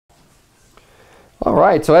All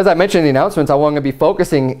right, so as I mentioned in the announcements, I want to be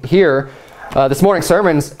focusing here this morning's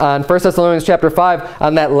sermons on 1 Thessalonians chapter 5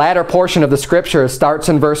 on that latter portion of the scripture. It starts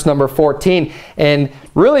in verse number 14. And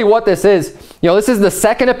really what this is, this is the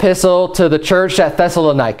second epistle to the church at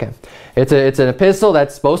Thessalonica. It's an epistle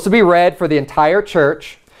that's supposed to be read for the entire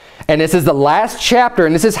church. And this is the last chapter,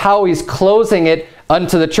 and this is how he's closing it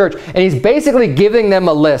unto the church. And he's basically giving them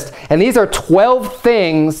a list. And these are 12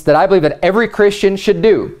 things that I believe that every Christian should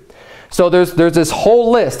do. So there's this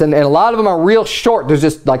whole list, and a lot of them are real short. There's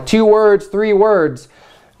just like 2 words, 3 words,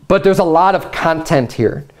 but there's a lot of content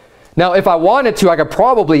here. Now, if I wanted to, I could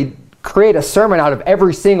probably create a sermon out of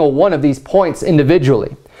every single one of these points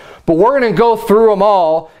individually. But we're going to go through them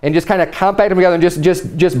all and just kind of compact them together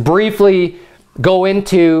and just briefly go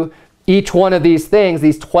into each one of these things,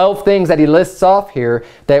 these 12 things that he lists off here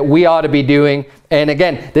that we ought to be doing. And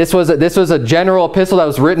again, this was a general epistle that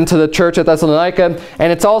was written to the church at Thessalonica,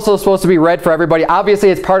 and it's also supposed to be read for everybody. Obviously,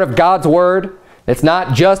 it's part of God's word. It's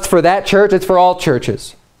not just for that church, it's for all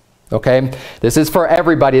churches. Okay? This is for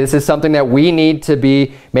everybody. This is something that we need to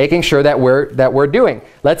be making sure that we're doing.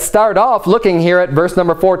 Let's start off looking here at verse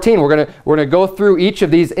number 14. We're gonna go through each of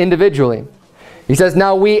these individually. He says,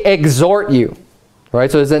 "Now we exhort you." Right,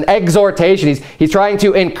 so it's an exhortation. He's trying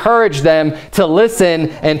to encourage them to listen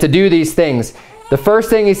and to do these things. The first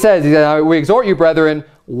thing he says, "We exhort you, brethren,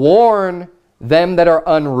 warn them that are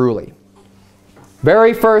unruly."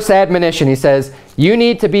 Very first admonition, he says, you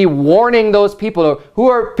need to be warning those people. Who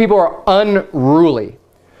are unruly?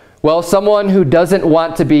 Well, someone who doesn't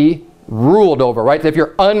want to be ruled over, right? If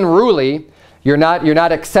you're unruly, you're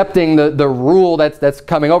not accepting the rule that's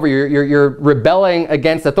coming over you. You're rebelling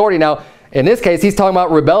against authority. Now, in this case, he's talking about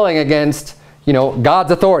rebelling against,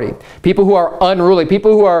 God's authority. People who are unruly,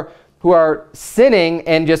 people who are sinning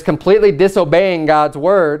and just completely disobeying God's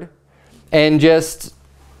word and just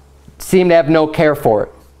seem to have no care for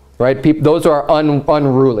it, right? Those who are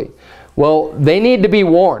unruly. Well, they need to be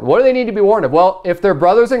warned. What do they need to be warned of? Well, if they're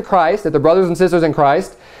brothers in Christ, if they're brothers and sisters in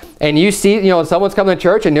Christ, and you see, someone's coming to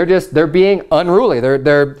church and they're being unruly.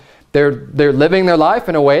 They're living their life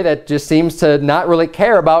in a way that just seems to not really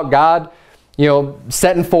care about God,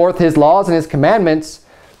 setting forth his laws and his commandments.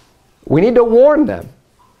 We need to warn them.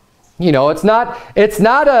 It's not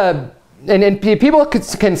and people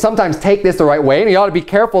can sometimes take this the right way, and you ought to be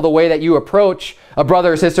careful the way that you approach a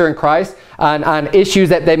brother or sister in Christ on issues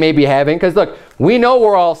that they may be having. Because look, we know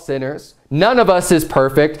we're all sinners. None of us is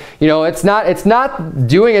perfect. It's not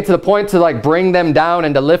doing it to the point to like bring them down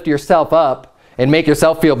and to lift yourself up and make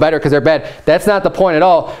yourself feel better because they're bad. That's not the point at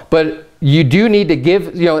all. But you do need to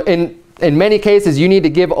give, in many cases, you need to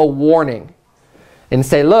give a warning and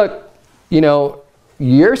say, look,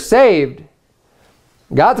 you're saved.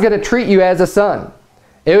 God's going to treat you as a son.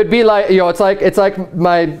 It would be like, it's like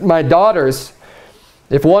my daughters.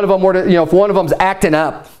 If one of them were to, if one of them's acting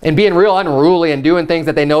up and being real unruly and doing things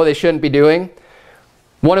that they know they shouldn't be doing,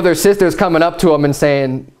 one of their sisters coming up to them and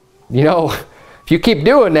saying, if you keep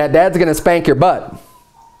doing that, Dad's going to spank your butt.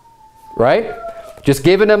 Right? Just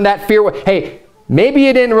giving them that fear. Hey, maybe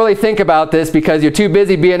you didn't really think about this because you're too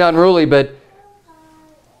busy being unruly, but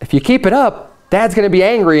if you keep it up, Dad's going to be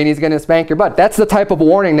angry and he's going to spank your butt. That's the type of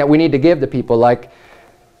warning that we need to give to people. Like,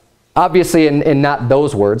 obviously in not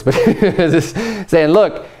those words, but just saying,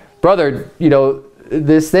 look, brother,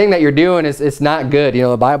 this thing that you're doing it's not good.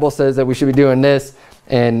 The Bible says that we should be doing this,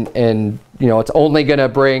 and it's only going to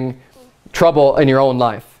bring trouble in your own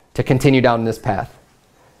life to continue down this path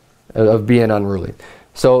of being unruly.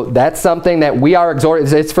 So that's something that we are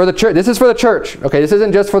exhorted. It's for the church. This is for the church. Okay, this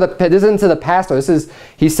isn't just for this isn't to the pastor.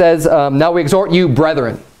 He says, now we exhort you,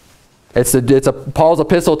 brethren. It's Paul's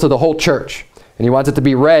epistle to the whole church, and he wants it to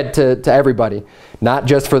be read to everybody, not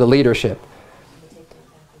just for the leadership.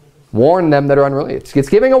 Warn them that are unruly. It's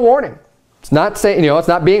giving a warning. It's not saying, it's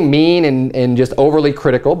not being mean and just overly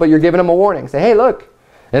critical, but you're giving them a warning. Say, hey, look.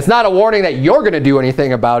 And it's not a warning that you're going to do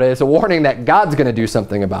anything about it. It's a warning that God's going to do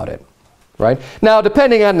something about it. Right? Now,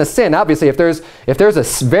 depending on the sin, obviously, if there's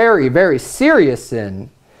a very, very serious sin,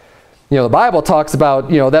 the Bible talks about,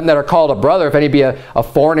 them that are called a brother, if any be a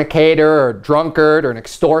fornicator or a drunkard or an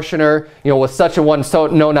extortioner, with such a one so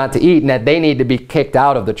know not to eat, and that they need to be kicked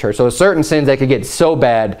out of the church. So certain sins that could get so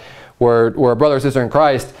bad where a brother or sister in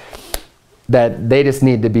Christ that they just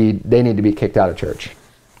need to be kicked out of church.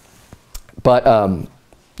 But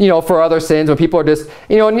for other sins, when people are just,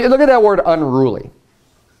 and you look at that word unruly.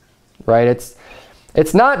 Right?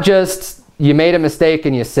 It's not just you made a mistake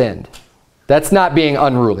and you sinned. That's not being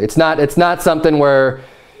unruly. It's not something where,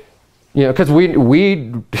 because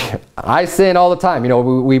I sin all the time.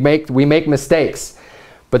 We make mistakes.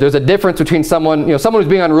 But there's a difference between someone who's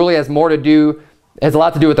being unruly has more to do It has a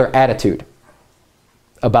lot to do with their attitude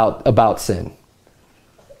about sin.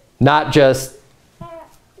 Not just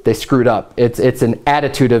they screwed up. It's an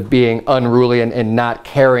attitude of being unruly and not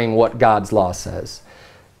caring what God's law says.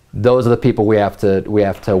 Those are the people we have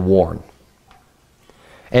to warn.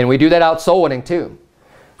 And we do that out soul winning too.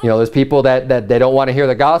 You know, there's people that they don't want to hear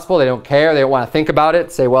the gospel, they don't care, they don't want to think about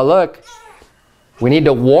it. Say, well, look, we need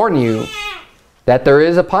to warn you that there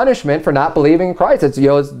is a punishment for not believing in Christ. It's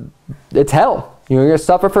hell. You're going to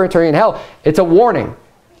suffer for eternity in hell. It's a warning.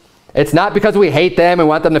 It's not because we hate them and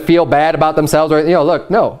want them to feel bad about themselves. Or, look,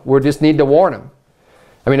 no, we just need to warn them.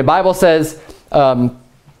 I mean, the Bible says, and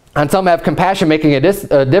some have compassion, making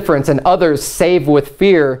a difference, and others save with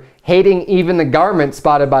fear, hating even the garment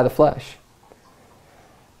spotted by the flesh.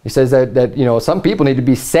 He says that some people need to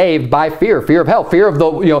be saved by fear of hell, fear of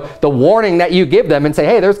the warning that you give them, and say,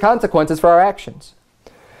 hey, there's consequences for our actions.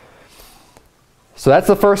 So that's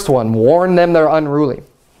the first one. Warn them they're unruly.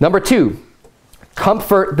 Number 2,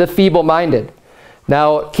 comfort the feeble-minded.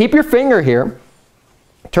 Now, keep your finger here.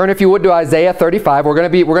 Turn, if you would, to Isaiah 35. We're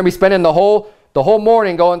going to be spending the whole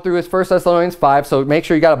morning going through 1 Thessalonians 5, so make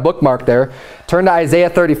sure you got a bookmark there. Turn to Isaiah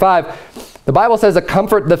 35. The Bible says to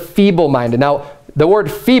comfort the feeble-minded. Now, the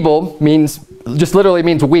word feeble just literally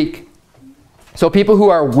means weak. So people who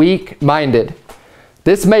are weak-minded.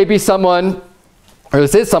 This is someone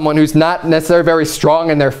who's not necessarily very strong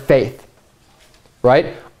in their faith,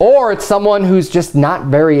 right? Or it's someone who's just not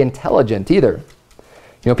very intelligent either.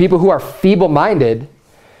 People who are feeble-minded,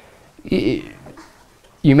 you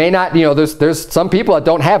may not, there's some people that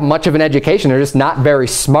don't have much of an education. They're just not very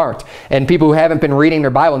smart. And people who haven't been reading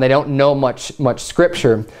their Bible and they don't know much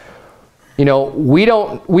scripture.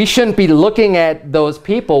 We shouldn't be looking at those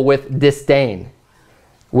people with disdain,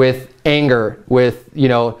 with anger, with,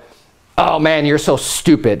 oh man, you're so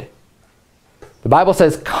stupid. The Bible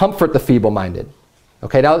says comfort the feeble-minded.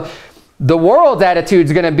 Okay, now the world's attitude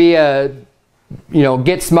is going to be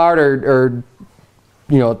get smart or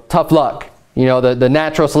tough luck. The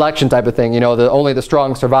natural selection type of thing, only the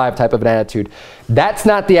strong survive type of an attitude. That's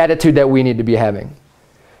not the attitude that we need to be having.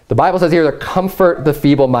 The Bible says here to comfort the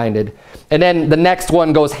feeble-minded. And then the next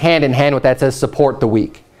one goes hand in hand with that, says support the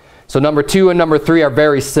weak. So number 2 and number 3 are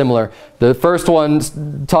very similar. The first one's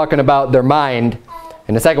talking about their mind,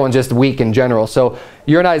 and the second one's just weak in general. So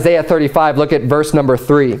you're in Isaiah 35, look at verse number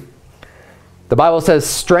 3. The Bible says,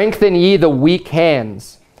 strengthen ye the weak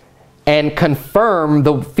hands, and confirm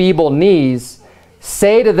the feeble knees.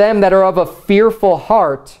 Say to them that are of a fearful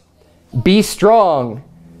heart, be strong,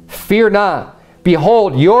 fear not.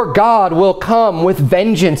 Behold, your God will come with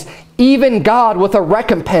vengeance, even God with a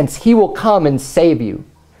recompense. He will come and save you.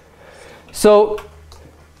 So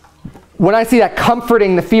when I see that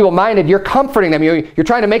comforting the feeble-minded, you're comforting them. You're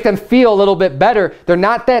trying to make them feel a little bit better. They're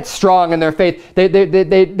not that strong in their faith.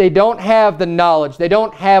 They don't have the knowledge. They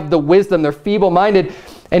don't have the wisdom. They're feeble-minded.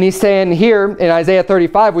 And he's saying here in Isaiah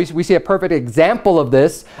 35, we see a perfect example of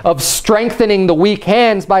this, of strengthening the weak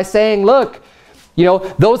hands by saying, look,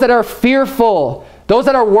 those that are fearful, those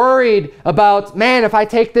that are worried about, man, if I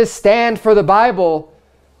take this stand for the Bible,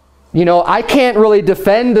 I can't really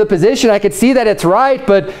defend the position. I could see that it's right,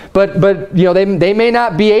 but they may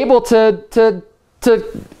not be able to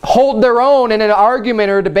hold their own in an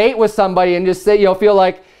argument or a debate with somebody and just say, feel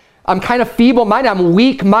like I'm kind of feeble-minded. I'm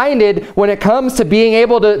weak-minded when it comes to being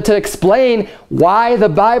able to explain why the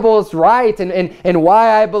Bible is right and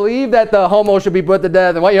why I believe that the homo should be put to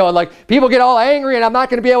death. And like people get all angry and I'm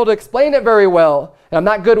not going to be able to explain it very well. And I'm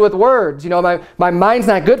not good with words. My mind's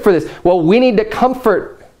not good for this. Well, we need to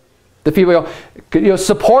comfort the people,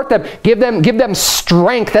 support them, give them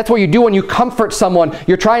strength. That's what you do when you comfort someone.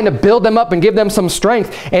 You're trying to build them up and give them some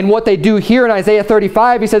strength. And what they do here in Isaiah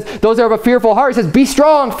 35, he says, those that have a fearful heart, he says, be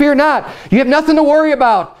strong, fear not. You have nothing to worry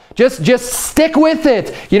about. Just stick with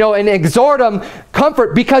it, and exhort them,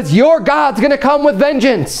 comfort, because your God's going to come with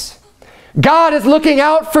vengeance. God is looking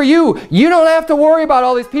out for you. You don't have to worry about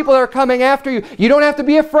all these people that are coming after you. You don't have to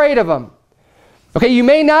be afraid of them. Okay, you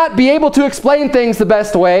may not be able to explain things the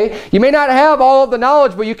best way. You may not have all of the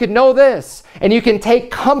knowledge, but you can know this. And you can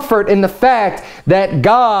take comfort in the fact that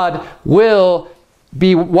God will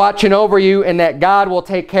be watching over you and that God will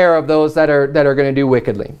take care of those that are going to do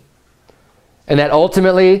wickedly. And that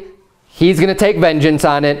ultimately, He's going to take vengeance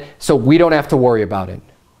on it, so we don't have to worry about it.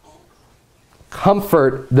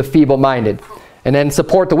 Comfort the feeble-minded. And then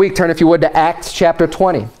support the weak. Turn, if you would, to Acts chapter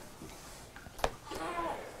 20.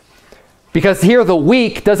 Because here the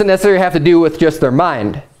weak doesn't necessarily have to do with just their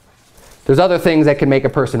mind. There's other things that can make a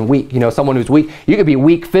person weak. Someone who's weak, you could be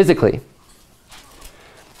weak physically.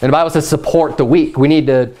 And the Bible says support the weak. We need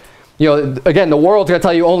to, again, the world's going to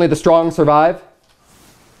tell you only the strong survive.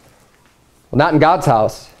 Well, not in God's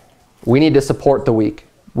house. We need to support the weak.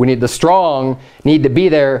 The strong need to be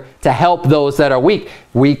there to help those that are weak.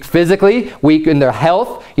 Weak physically, weak in their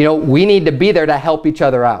health. We need to be there to help each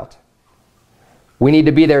other out. We need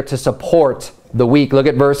to be there to support the weak. Look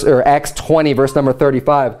at Acts 20, verse number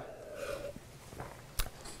 35.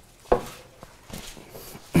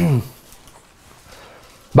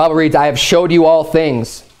 Bible reads, I have showed you all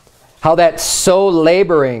things, how that so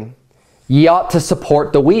laboring ye ought to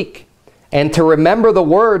support the weak, and to remember the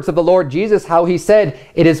words of the Lord Jesus, how he said,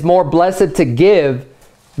 it is more blessed to give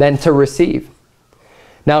than to receive.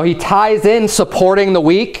 Now he ties in supporting the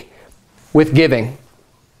weak with giving.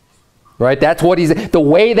 Right? That's what the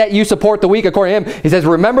way that you support the weak, according to him. He says,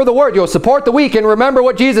 remember the word. You'll support the weak and remember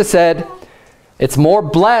what Jesus said. It's more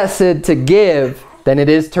blessed to give than it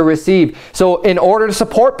is to receive. So in order to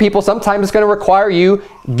support people, sometimes it's going to require you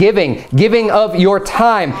giving of your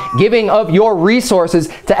time, giving of your resources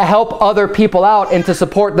to help other people out and to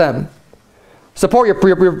support them.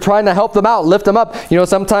 You're trying to help them out, lift them up.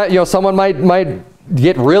 Sometimes someone might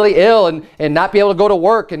get really ill and not be able to go to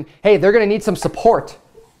work, and hey, they're going to need some support.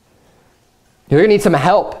 You're going to need some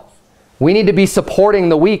help. We need to be supporting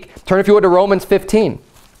the weak. Turn, if you would, to Romans 15.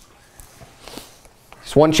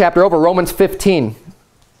 Just one chapter over, Romans 15.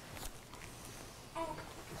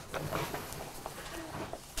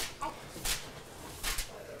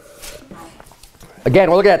 Again,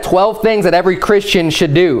 we're looking at 12 things that every Christian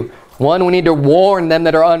should do. 1, we need to warn them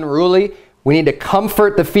that are unruly. We need to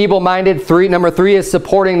comfort the feeble-minded. Number 3 is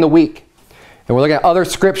supporting the weak. And we're looking at other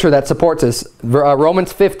scripture that supports this.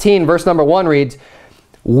 Romans 15, verse number 1 reads,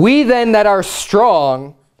 we then that are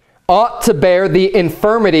strong ought to bear the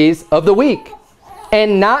infirmities of the weak,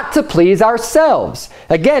 and not to please ourselves.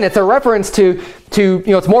 Again, it's a reference to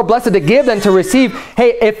it's more blessed to give than to receive.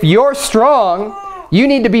 Hey, if you're strong, you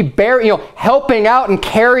need to be helping out and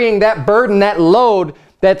carrying that burden, that load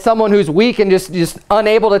that someone who's weak and just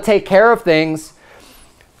unable to take care of things,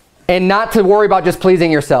 and not to worry about just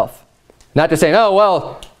pleasing yourself. Not just saying, oh,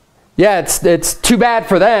 well, yeah, it's too bad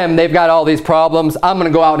for them. They've got all these problems. I'm going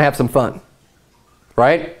to go out and have some fun.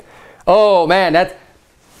 Right? Oh, man,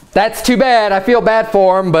 that's too bad. I feel bad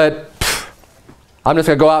for them, but I'm just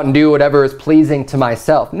going to go out and do whatever is pleasing to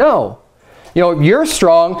myself. No. You're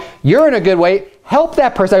strong. You're in a good way. Help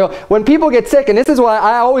that person. When people get sick, and this is what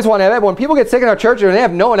I always want to have, when people get sick in our church and they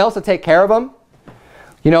have no one else to take care of them,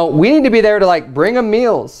 we need to be there to bring them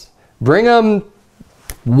meals, bring them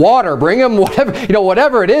water, bring them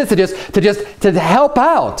whatever it is to help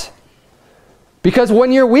out. Because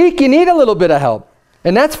when you're weak, you need a little bit of help.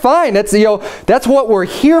 And that's fine. That's what we're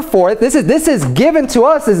here for. This is given to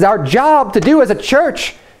us. This is our job to do as a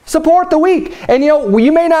church. Support the weak. And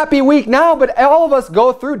you may not be weak now, but all of us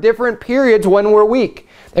go through different periods when we're weak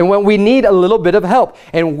and when we need a little bit of help.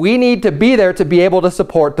 And we need to be there to be able to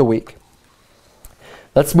support the weak.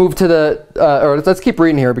 Let's move to let's keep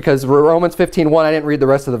reading here, because Romans 15:1, I didn't read the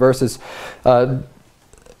rest of the verses.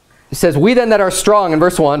 It says, we then that are strong, in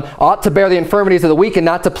verse 1, ought to bear the infirmities of the weak and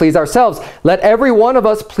not to please ourselves. Let every one of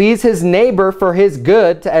us please his neighbor for his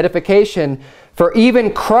good to edification. For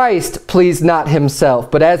even Christ pleased not himself,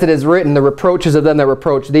 but as it is written, the reproaches of them that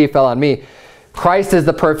reproach thee fell on me. Christ is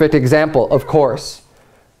the perfect example, of course.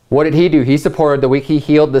 What did he do? He supported the weak. He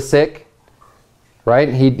healed the sick.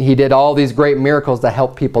 Right? He did all these great miracles to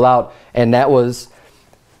help people out, and that was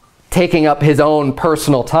taking up his own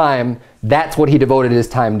personal time. That's what he devoted his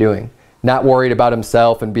time doing. Not worried about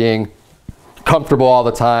himself and being comfortable all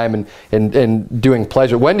the time and doing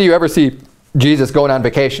pleasure. When do you ever see Jesus going on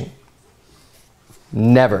vacation?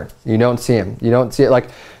 Never. You don't see him. You don't see it.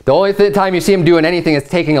 The only time you see him doing anything is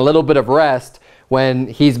taking a little bit of rest, when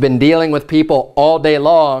he's been dealing with people all day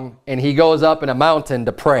long and he goes up in a mountain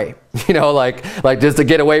to pray, just to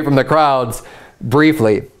get away from the crowds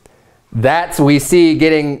briefly. That's, we see,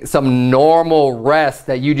 getting some normal rest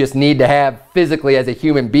that you just need to have physically as a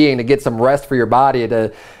human being, to get some rest for your body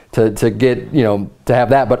to get, to have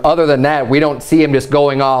that. But other than that, we don't see him just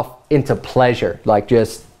going off into pleasure, hey,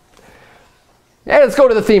 let's go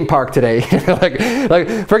to the theme park today.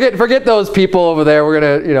 Forget those people over there. We're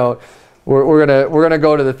gonna, we're gonna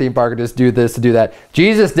go to the theme park and just do this, do that.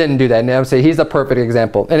 Jesus didn't do that, and I'm saying he's a perfect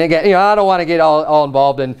example. And again, I don't want to get all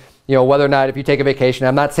involved in whether or not, if you take a vacation.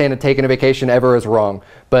 I'm not saying that taking a vacation ever is wrong,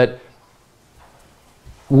 but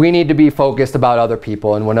we need to be focused about other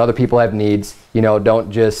people, and when other people have needs,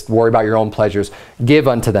 don't just worry about your own pleasures. Give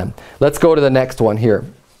unto them. Let's go to the next one here.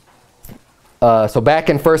 So back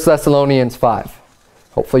in 1 Thessalonians 5.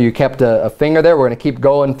 Hopefully you kept a finger there. We're going to keep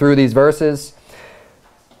going through these verses.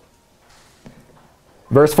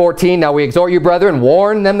 Verse 14, now we exhort you, brethren,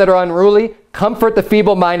 warn them that are unruly, comfort the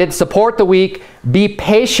feeble-minded, support the weak, be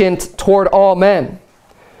patient toward all men.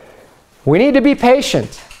 We need to be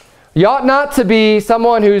patient. You ought not to be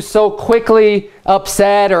someone who's so quickly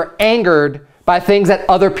upset or angered by things that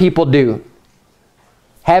other people do.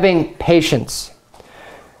 Having patience.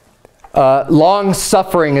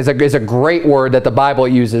 Long-suffering is a great word that the Bible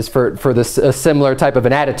uses for this a similar type of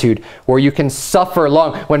an attitude, where you can suffer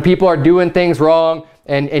long. When people are doing things wrong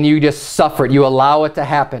and you just suffer it, you allow it to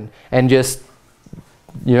happen, and just,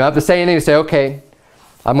 you don't have to say anything. You say, okay,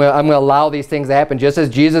 I'm gonna allow these things to happen, just as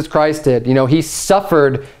Jesus Christ did. You know, he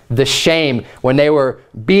suffered the shame when they were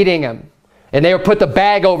beating him, and they would put the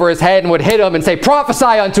bag over his head and would hit him and say, prophesy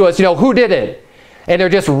unto us, you know, who did it? And they're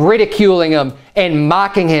just ridiculing him and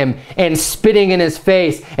mocking him and spitting in his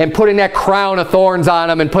face and putting that crown of thorns on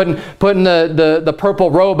him and putting the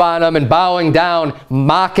purple robe on him and bowing down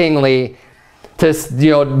mockingly to,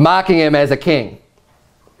 you know, mocking him as a king.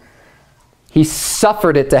 He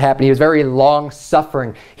suffered it to happen. He was very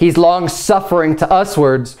long-suffering. He's long-suffering to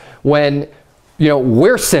uswards when, you know,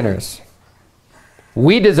 we're sinners.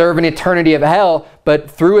 We deserve an eternity of hell, but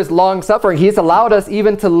through his long-suffering, he's allowed us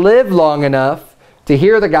even to live long enough to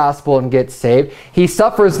hear the gospel and get saved. He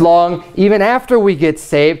suffers long even after we get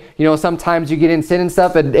saved. You know, sometimes you get in sin and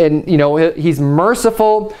stuff, and you know, he's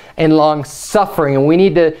merciful and long-suffering, and we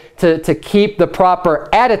need to keep the proper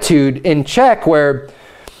attitude in check, where,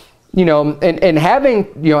 you know, and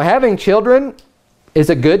having children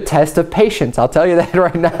is a good test of patience. I'll tell you that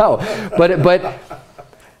right now. But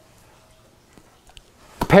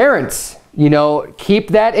parents, you know, keep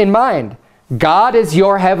that in mind. God is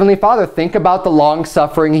your heavenly Father. Think about the long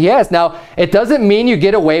suffering he has. Now, it doesn't mean you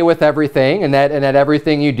get away with everything, and that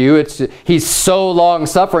everything you do, he's so long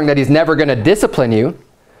suffering that he's never going to discipline you.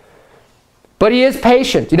 But he is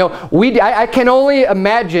patient. You know, I can only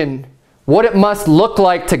imagine what it must look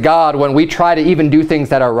like to God when we try to even do things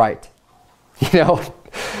that are right. You know,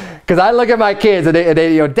 because I look at my kids and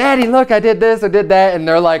they, you know, Daddy, look, I did this, I did that, and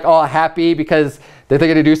they're like all happy because they're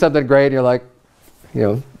thinking to do something great, and you're like, you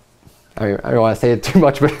know, I don't want to say it too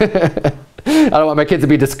much, but I don't want my kids to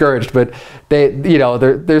be discouraged. But they, you know,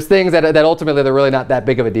 there's things that ultimately they're really not that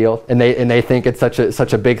big of a deal, and they think it's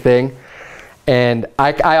such a big thing. And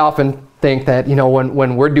I often think that, you know,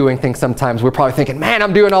 when we're doing things, sometimes we're probably thinking, man,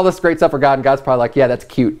 I'm doing all this great stuff for God, and God's probably like, yeah, that's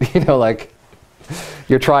cute, you know, like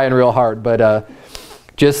you're trying real hard. But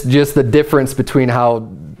just the difference between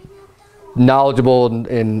how knowledgeable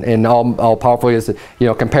and all powerful he is, you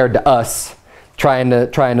know, compared to us. Trying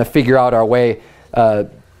to figure out our way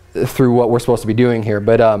through what we're supposed to be doing here.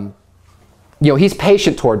 But, you know, he's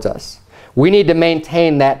patient towards us. We need to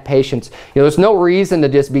maintain that patience. You know, there's no reason to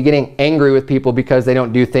just be getting angry with people because they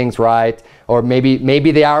don't do things right, or maybe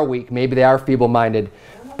they are weak, maybe they are feeble-minded.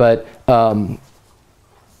 But I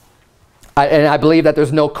believe that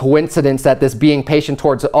there's no coincidence that this being patient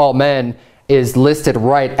towards all men is listed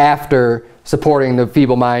right after supporting the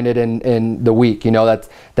feeble-minded and the weak. You know,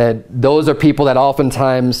 that those are people that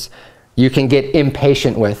oftentimes you can get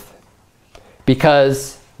impatient with.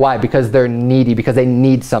 Because, why? Because they're needy, because they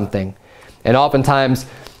need something. And oftentimes,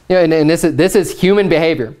 you know, and this is human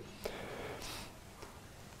behavior.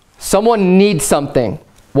 Someone needs something.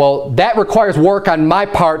 Well, that requires work on my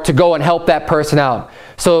part to go and help that person out.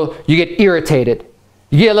 So you get irritated.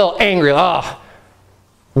 You get a little angry. Oh,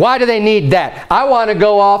 why do they need that? I want to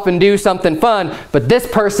go off and do something fun, but this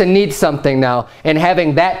person needs something now. And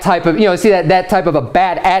having that type of, you know, see that type of a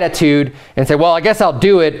bad attitude and say, well, I guess I'll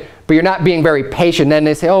do it, but you're not being very patient. Then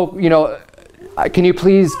they say, oh, you know, can you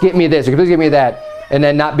please get me this, or can you please get me that? And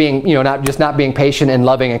then not being, you know, not being patient and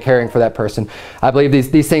loving and caring for that person. I believe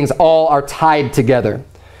these things all are tied together,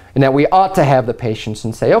 and that we ought to have the patience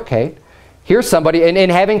and say, okay, here's somebody, and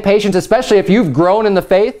having patience, especially if you've grown in the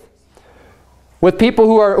faith, with people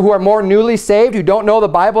who are more newly saved, who don't know the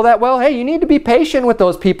Bible that well, hey, you need to be patient with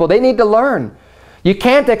those people. They need to learn. You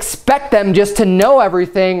can't expect them just to know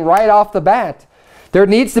everything right off the bat. There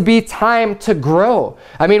needs to be time to grow.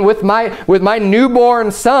 I mean, with my newborn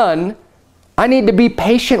son, I need to be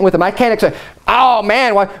patient with him. I can't expect, oh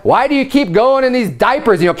man, why do you keep going in these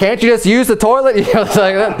diapers? You know, can't you just use the toilet? You know, it's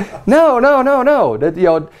like, no. That, you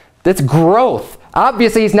know, that's growth.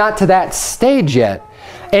 Obviously, he's not to that stage yet.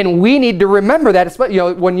 And we need to remember that, you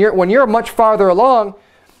know, when you're much farther along,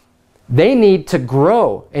 they need to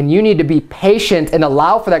grow, and you need to be patient and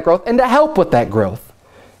allow for that growth and to help with that growth.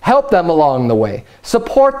 Help them along the way.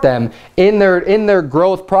 Support them in their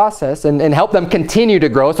growth process, and help them continue to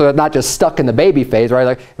grow so they're not just stuck in the baby phase, right?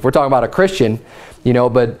 Like if we're talking about a Christian, you know,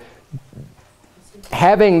 but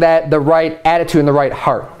having the right attitude and the right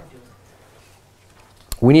heart.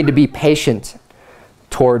 We need to be patient.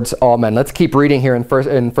 towards all men. Let's keep reading here in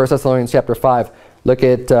 1 Thessalonians chapter 5. Look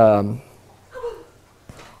at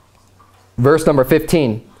verse number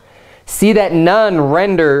 15. See that none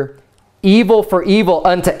render evil for evil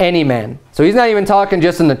unto any man. So he's not even talking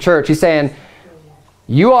just in the church. He's saying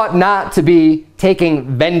you ought not to be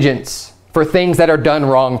taking vengeance for things that are done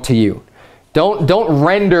wrong to you. Don't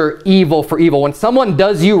render evil for evil. When someone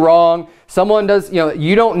does you wrong, someone does,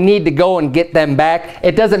 you don't need to go and get them back.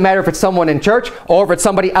 It doesn't matter if it's someone in church or if it's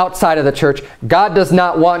somebody outside of the church. God does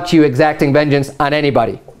not want you exacting vengeance on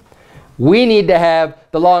anybody. We need to have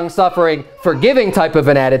the long-suffering, forgiving type of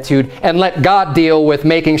an attitude and let God deal with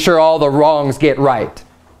making sure all the wrongs get right.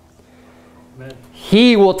 Amen.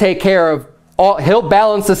 He will take care of all. He'll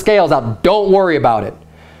balance the scales out. Don't worry about it.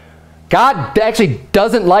 God actually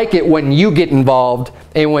doesn't like it when you get involved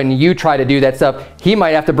and when you try to do that stuff. He might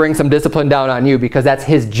have to bring some discipline down on you because that's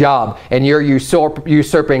his job and you're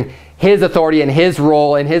usurping his authority and his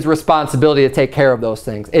role and his responsibility to take care of those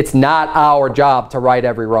things. It's not our job to right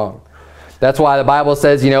every wrong. That's why the Bible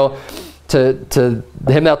says, to him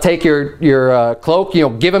that'll take your cloak,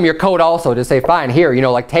 give him your coat also. Just say, fine, here,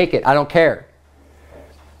 take it. I don't care.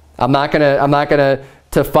 I'm not gonna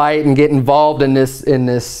to fight and get involved in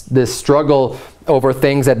this struggle over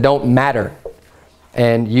things that don't matter.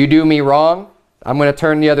 And you do me wrong, I'm going to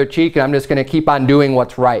turn the other cheek and I'm just going to keep on doing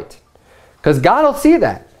what's right. Because God will see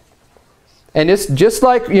that. And it's just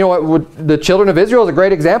like, the children of Israel is a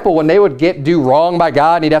great example. When they would do wrong by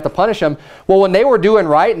God and he'd have to punish them. Well, when they were doing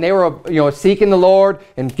right and they were, seeking the Lord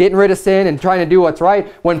and getting rid of sin and trying to do what's right,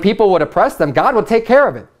 when people would oppress them, God would take care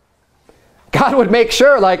of it. God would make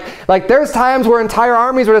sure, like there's times where entire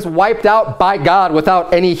armies were just wiped out by God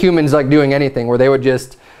without any humans doing anything, where they would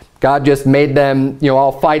God just made them,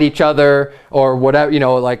 all fight each other or whatever,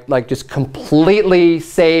 just completely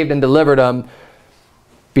saved and delivered them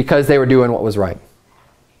because they were doing what was right.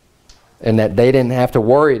 And that they didn't have to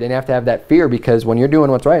worry, they didn't have to have that fear, because when you're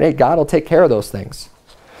doing what's right, hey, God will take care of those things.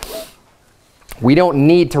 We don't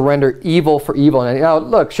need to render evil for evil. And now,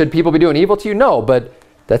 look, should people be doing evil to you? No, but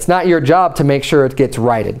that's not your job to make sure it gets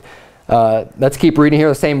righted. Let's keep reading here,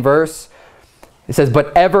 the same verse. It says,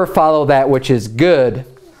 but ever follow that which is good,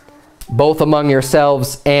 both among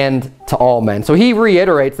yourselves and to all men. So he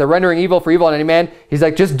reiterates the rendering evil for evil on any man. He's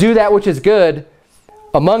like, just do that which is good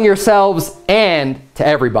among yourselves and to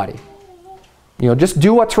everybody. Just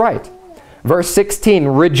do what's right. Verse 16,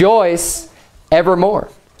 rejoice evermore.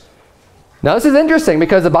 Now this is interesting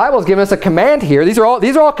because the Bible is giving us a command here. These are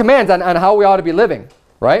all commands on how we ought to be living.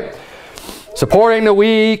 Right? Supporting the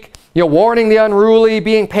weak, warning the unruly,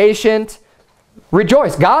 being patient.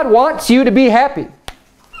 Rejoice. God wants you to be happy.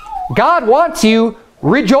 God wants you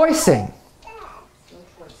rejoicing.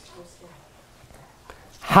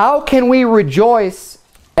 How can we rejoice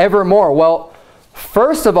evermore? Well,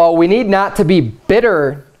 first of all, we need not to be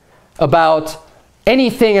bitter about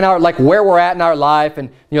anything in our, where we're at in our life,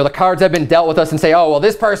 and the cards have been dealt with us, and say, oh, well,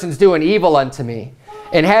 this person's doing evil unto me.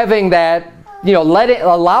 And having that,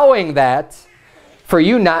 allowing that for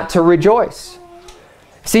you not to rejoice.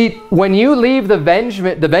 See, when you leave the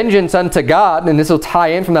vengeance unto God, and this will tie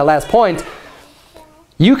in from that last point,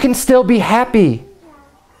 you can still be happy.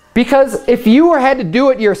 Because if you had to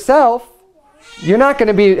do it yourself, you're not going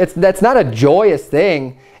to be, that's not a joyous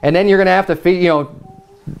thing. And then you're going to have to,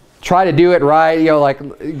 try to do it right,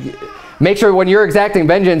 make sure when you're exacting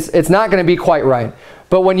vengeance, it's not going to be quite right.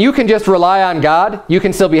 But when you can just rely on God, you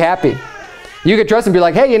can still be happy. You can trust and be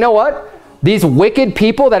like, hey, you know what? These wicked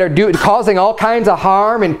people that are causing all kinds of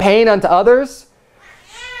harm and pain unto others,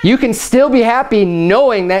 you can still be happy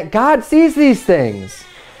knowing that God sees these things.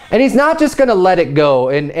 And he's not just going to let it go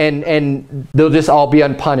and they'll just all be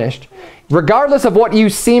unpunished. Regardless of what you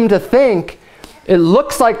seem to think, it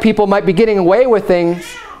looks like people might be getting away with things.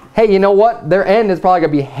 Hey, you know what? Their end is probably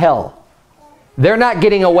going to be hell. They're not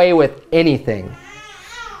getting away with anything.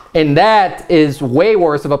 And that is way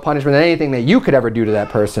worse of a punishment than anything that you could ever do to that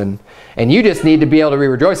person. And you just need to be able to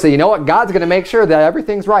rejoice. So you know what? God's going to make sure that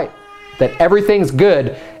everything's right, that everything's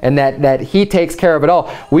good, and that he takes care of it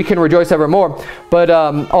all. We can rejoice evermore. But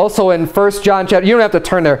also in 1 John chapter, you don't have to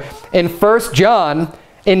turn there. In 1 John,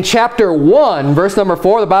 in chapter 1, verse number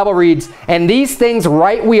 4, the Bible reads, and these things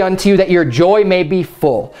write we unto you, that your joy may be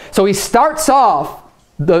full. So he starts off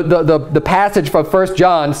the passage from 1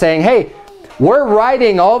 John saying, hey, we're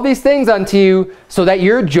writing all these things unto you so that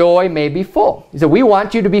your joy may be full. He said, we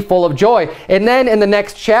want you to be full of joy. And then in the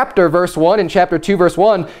next chapter, verse 1, in chapter 2, verse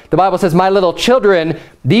 1, the Bible says, my little children,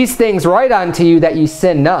 these things write unto you that ye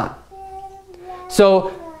sin not.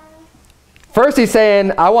 So first he's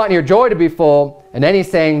saying, I want your joy to be full. And then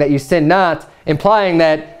he's saying that you sin not, implying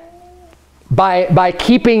that by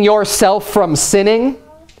keeping yourself from sinning,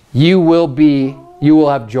 you will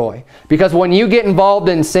have joy. Because when you get involved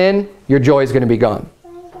in sin, your joy is going to be gone.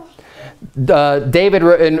 David,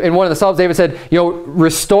 in one of the Psalms, David said,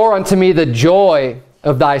 restore unto me the joy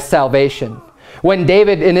of thy salvation. When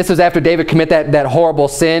David, and this was after David committed that horrible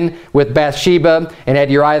sin with Bathsheba and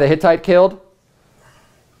had Uriah the Hittite killed,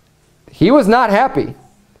 he was not happy.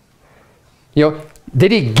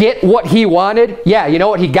 Did he get what he wanted? Yeah, you know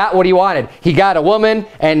what? He got what he wanted. He got a woman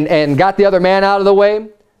and got the other man out of the way.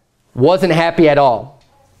 Wasn't happy at all.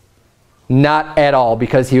 Not at all,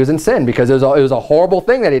 because he was in sin, because it was a horrible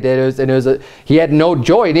thing that he did. He had no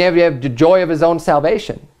joy. He didn't have the joy of his own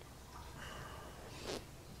salvation.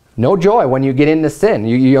 No joy when you get into sin.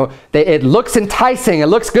 It looks enticing. It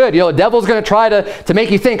looks good. The devil's going to try to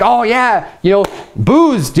make you think, oh yeah,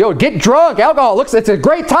 booze, get drunk, alcohol. It's a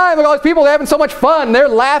great time. Look at all these people, they're having so much fun. They're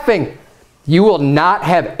laughing. You will not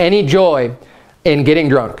have any joy in getting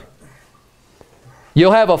drunk.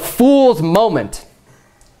 You'll have a fool's moment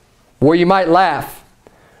where you might laugh,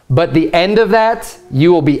 but the end of that,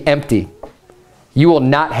 you will be empty. You will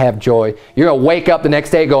not have joy. You're going to wake up the next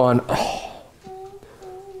day going, oh,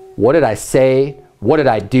 what did I say? What did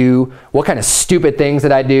I do? What kind of stupid things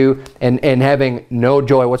did I do? And having no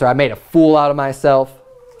joy whatsoever. I made a fool out of myself.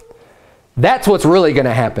 That's what's really going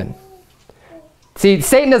to happen. See,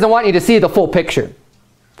 Satan doesn't want you to see the full picture.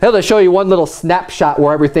 He'll just show you one little snapshot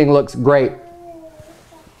where everything looks great.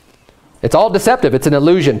 It's all deceptive. It's an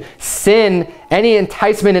illusion. Sin, any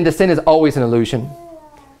enticement into sin is always an illusion.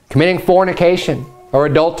 Committing fornication or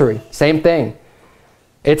adultery, same thing.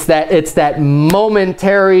 It's that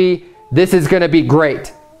momentary, this is going to be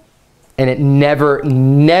great. And it never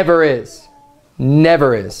is.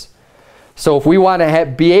 Never is. So if we want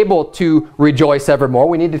to be able to rejoice evermore,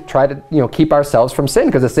 we need to try to keep ourselves from sin,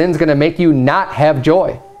 because the sin's going to make you not have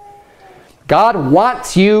joy. God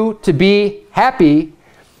wants you to be happy,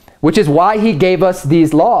 which is why he gave us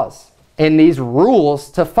these laws and these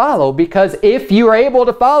rules to follow, because if you are able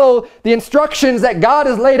to follow the instructions that God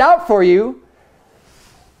has laid out for you,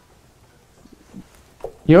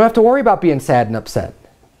 you don't have to worry about being sad and upset.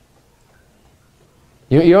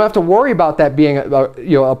 You don't have to worry about that being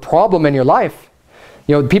a problem in your life.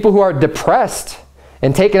 People who are depressed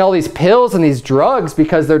and taking all these pills and these drugs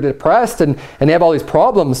because they're depressed and they have all these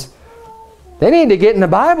problems, they need to get in the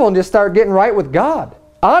Bible and just start getting right with God.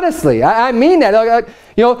 Honestly, I mean that.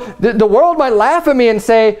 The world might laugh at me and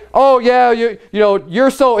say, "Oh yeah,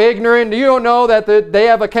 you're so ignorant. You don't know that they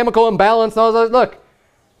have a chemical imbalance." And all that. Look,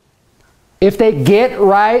 if they get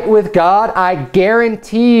right with God, I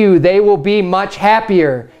guarantee you they will be much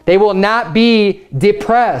happier. They will not be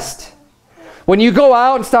depressed. When you go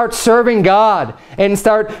out and start serving God and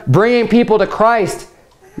start bringing people to Christ,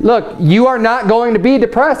 look, you are not going to be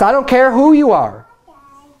depressed. I don't care who you are.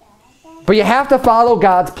 But you have to follow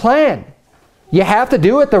God's plan. You have to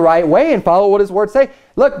do it the right way and follow what his words say.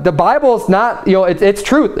 Look, the Bible is not, it's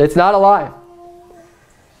truth. It's not a lie.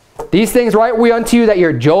 These things write we unto you that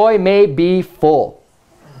your joy may be full.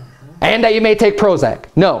 And that you may take Prozac.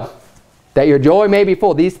 No. That your joy may be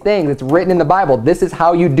full. These things, it's written in the Bible. This is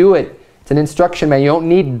how you do it. It's an instruction manual. You don't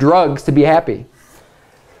need drugs to be happy.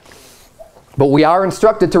 But we are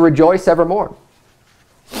instructed to rejoice evermore.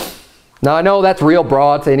 Now, I know that's real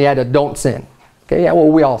broad, saying, yeah, don't sin. Okay, yeah, well,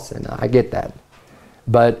 we all sin. I get that.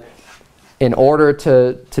 But in order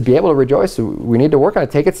to be able to rejoice, we need to work on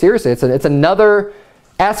it. Take it seriously. It's another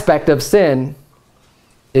aspect of sin,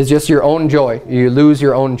 is just your own joy. You lose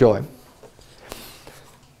your own joy.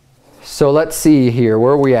 So let's see here.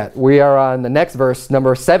 Where are we at? We are on the next verse,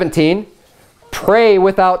 number 17. Pray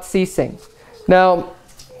without ceasing. Now,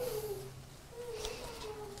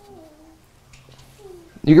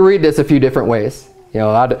 you can read this a few different ways.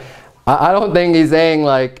 I don't think he's saying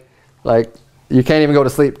like you can't even go to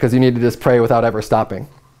sleep because you need to just pray without ever stopping.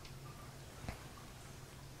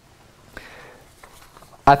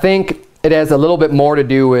 I think it has a little bit more to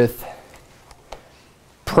do with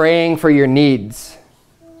praying for your needs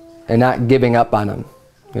and not giving up on them.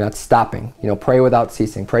 You're not stopping. Pray without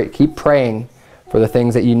ceasing. Keep praying for the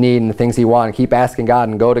things that you need and the things you want. And keep asking God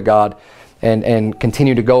and go to God and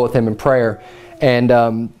continue to go with him in prayer. And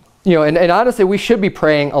and honestly, we should be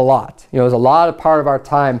praying a lot. There's a lot of part of our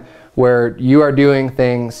time where you are doing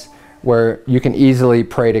things where you can easily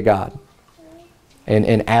pray to God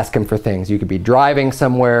and ask him for things. You could be driving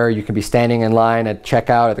somewhere. You could be standing in line at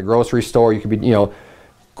checkout at the grocery store. You could be,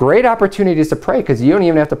 great opportunities to pray, because you don't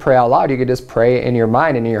even have to pray out loud. You could just pray in your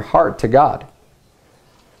mind and in your heart to God.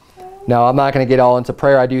 Now, I'm not going to get all into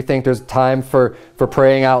prayer. I do think there's time for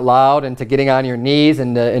praying out loud and to getting on your knees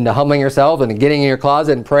and to humbling yourself and to getting in your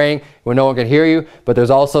closet and praying when no one can hear you. But there's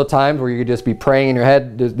also times where you could just be praying in your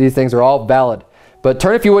head. These things are all valid. But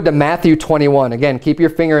turn, if you would, to Matthew 21. Again, keep your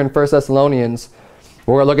finger in 1 Thessalonians.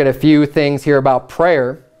 We're going to look at a few things here about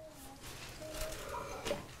prayer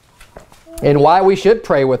and why we should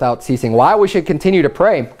pray without ceasing, why we should continue to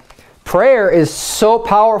pray. Prayer is so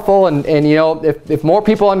powerful, and you know, if more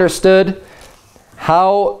people understood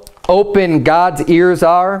how open God's ears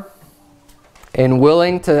are and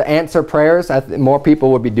willing to answer prayers, I think more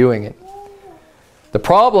people would be doing it. The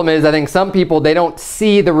problem is, I think some people, they don't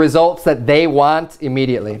see the results that they want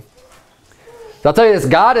immediately. So I'll tell you this,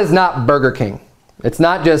 God is not Burger King. It's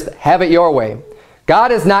not just have it your way.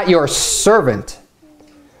 God is not your servant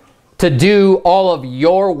to do all of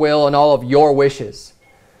your will and all of your wishes.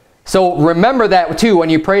 So remember that too when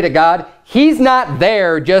you pray to God. He's not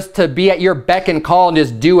there just to be at your beck and call and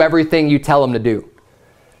just do everything you tell him to do.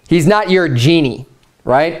 He's not your genie,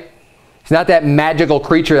 right? He's not that magical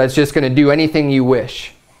creature that's just going to do anything you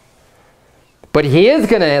wish. But he is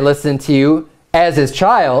going to listen to you as his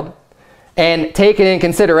child and take it in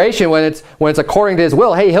consideration when it's according to his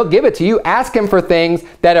will. Hey, he'll give it to you. Ask him for things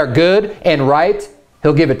that are good and right.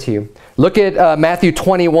 He'll give it to you. Look at Matthew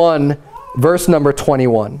 21, verse number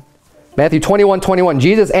 21. Matthew 21:21.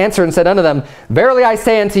 Jesus answered and said unto them, Verily I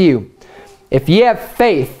say unto you, if ye have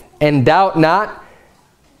faith and doubt not,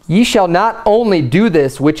 ye shall not only do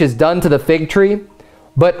this which is done to the fig tree,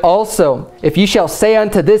 but also if ye shall say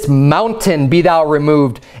unto this mountain, Be thou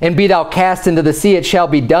removed, and be thou cast into the sea, it shall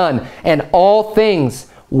be done. And all things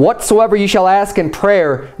whatsoever ye shall ask in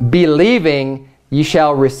prayer, believing, ye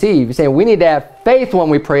shall receive. You're saying we need to have faith when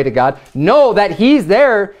we pray to God. Know that he's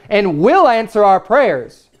there and will answer our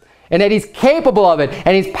prayers. And that he's capable of it.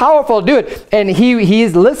 And he's powerful to do it. And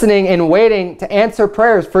he's listening and waiting to answer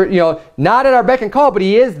prayers. For, you know, not at our beck and call, but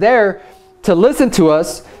he is there to listen to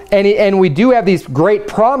us. And we do have these great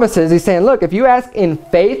promises. He's saying, look, if you ask in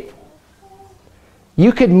faith,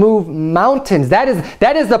 you could move mountains. That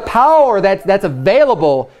is the power that's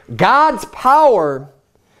available. God's power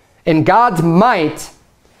and God's might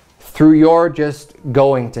through your just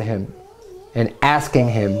going to him and asking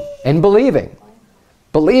him and believing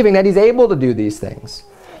that he's able to do these things.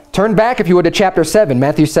 Turn back, if you would, to chapter 7,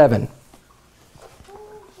 Matthew 7.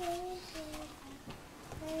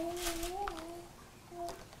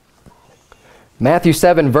 Matthew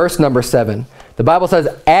 7, verse number 7. The Bible says,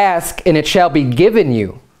 Ask, and it shall be given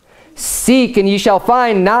you. Seek, and ye shall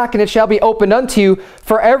find. Knock, and it shall be opened unto you.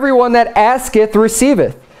 For everyone that asketh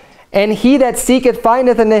receiveth. And he that seeketh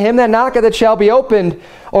findeth, and to him that knocketh it shall be opened.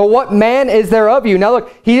 Or what man is there of you? Now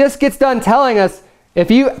look, he just gets done telling us, if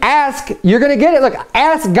you ask, you're going to get it. Look,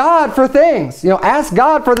 ask God for things. You know, ask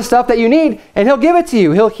God for the stuff that you need, and he'll give it to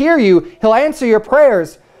you. He'll hear you. He'll answer your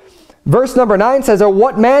prayers. Verse number 9 says, Or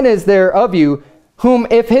what man is there of you, whom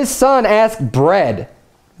if his son ask bread,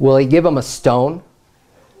 will he give him a stone?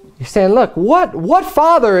 You're saying, look, what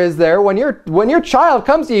father is there when your child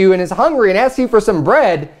comes to you and is hungry and asks you for some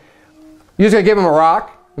bread, you're just going to give him a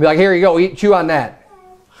rock and be like, here you go, chew on that.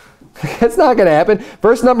 That's not going to happen.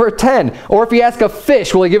 Verse number 10. Or if you ask a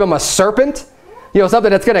fish, will he give him a serpent? You know, something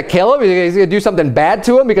that's going to kill him? He's going to do something bad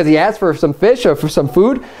to him because he asked for some fish or for some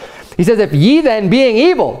food? He says, if ye then, being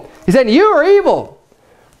evil, he said, you are evil,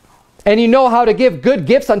 and you know how to give good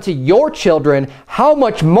gifts unto your children, how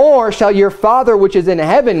much more shall your Father which is in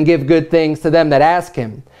heaven give good things to them that ask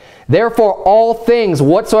him? Therefore all things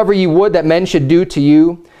whatsoever ye would that men should do to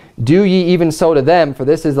you, do ye even so to them, for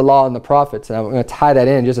this is the law and the prophets. And I'm going to tie that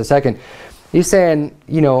in just a second. He's saying,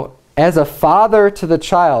 you know, as a father to the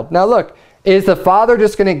child. Now look, is the father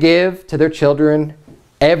just going to give to their children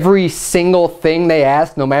every single thing they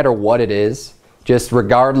ask, no matter what it is? Just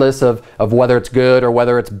regardless of whether it's good or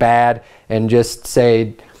whether it's bad, and just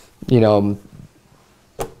say, you know,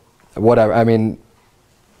 whatever. I mean,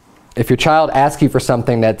 if your child asks you for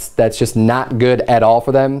something that's just not good at all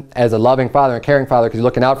for them, as a loving father and caring father, because you're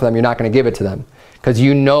looking out for them, you're not going to give it to them. Because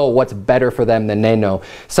you know what's better for them than they know.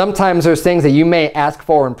 Sometimes there's things that you may ask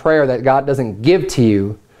for in prayer that God doesn't give to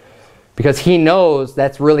you because he knows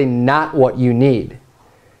that's really not what you need.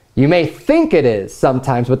 You may think it is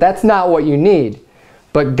sometimes, but that's not what you need.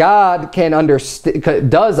 But God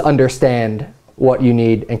does understand what you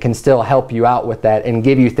need and can still help you out with that and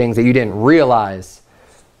give you things that you didn't realize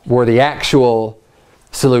were the actual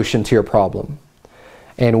solution to your problem.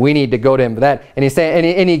 And we need to go to him for that. And he's saying,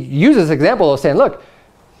 and he uses this example of saying, look,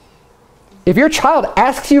 if your child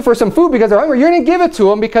asks you for some food because they're hungry, you're going to give it to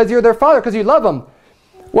them because you're their father, because you love them.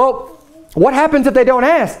 Well, what happens if they don't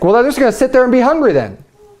ask? Well, they're just going to sit there and be hungry then.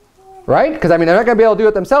 right? Because, I mean, they're not going to be able to do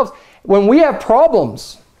it themselves. When we have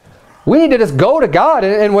problems, we need to just go to God.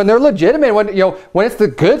 And when they're legitimate, when it's the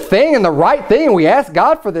good thing and the right thing, and we ask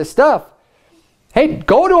God for this stuff, hey,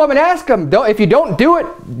 go to Him and ask Him. If you don't do it,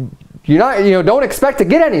 you're not, don't expect to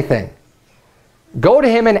get anything. Go to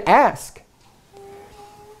Him and ask.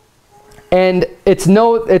 And it's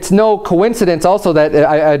no coincidence also that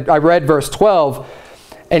I read verse 12,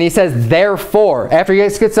 and he says, therefore, after he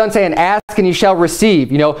gets done saying, ask and you shall receive.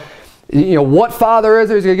 What father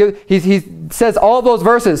is there? He says all those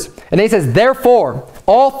verses, and then he says, therefore,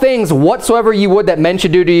 all things whatsoever ye would that men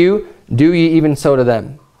should do to you, do ye even so to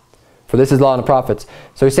them. For this is law and the prophets.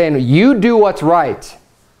 So he's saying, you do what's right.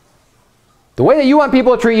 The way that you want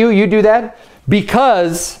people to treat you, you do that,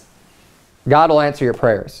 because God will answer your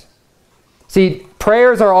prayers. See,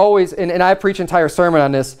 prayers are always, and I preach an entire sermon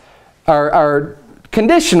on this, are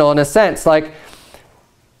conditional in a sense. Like,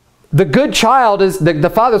 the good child is, the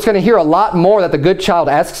father's going to hear a lot more that the good child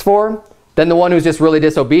asks for than the one who's just really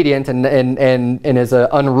disobedient and is an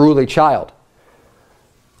unruly child.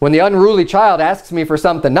 When the unruly child asks me for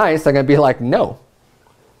something nice, I'm going to be like, no.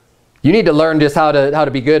 You need to learn just how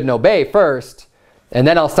to be good and obey first, and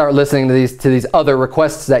then I'll start listening to these other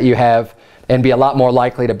requests that you have and be a lot more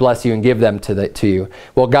likely to bless you and give them to you.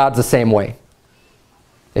 Well, God's the same way.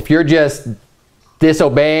 If you're just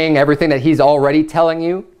disobeying everything that He's already telling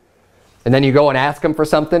you, and then you go and ask Him for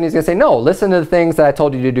something, He's going to say, no, listen to the things that I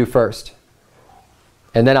told you to do first,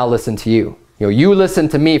 and then I'll listen to you. You listen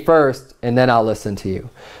to me first, and then I'll listen to you.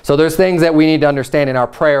 So there's things that we need to understand in our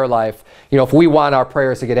prayer life, if we want our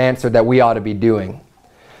prayers to get answered, that we ought to be doing.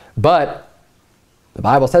 But the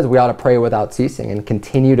Bible says we ought to pray without ceasing and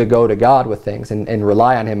continue to go to God with things and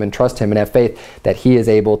rely on Him and trust Him and have faith that He is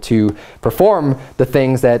able to perform the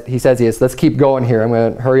things that He says He is. Let's keep going here. I'm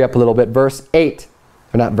going to hurry up a little bit. Verse 8,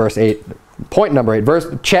 or not verse 8, point number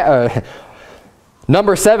 8.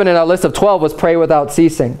 Number 7 in our list of 12 was pray without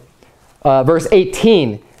ceasing. Verse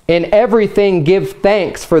 18, in everything give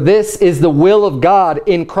thanks, for this is the will of God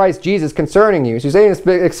in Christ Jesus concerning you. So he's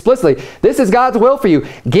saying explicitly, this is God's will for you.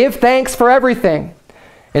 Give thanks for everything.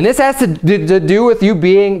 And this has to do with you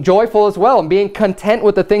being joyful as well and being content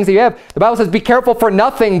with the things that you have. The Bible says, be careful for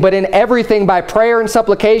nothing, but in everything by prayer and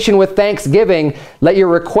supplication with thanksgiving, let your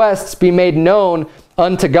requests be made known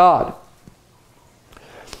unto God.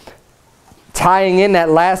 Tying in that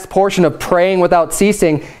last portion of praying without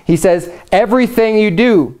ceasing, he says, everything you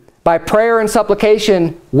do by prayer and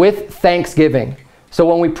supplication with thanksgiving. So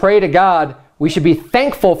when we pray to God, we should be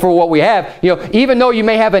thankful for what we have. Even though you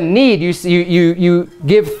may have a need, you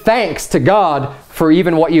give thanks to God for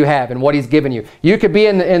even what you have and what He's given you. You could be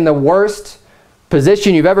in the worst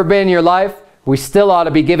position you've ever been in your life. We still ought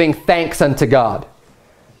to be giving thanks unto God.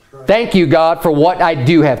 Thank you, God, for what I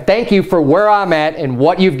do have. Thank you for where I'm at and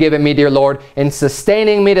what you've given me, dear Lord, and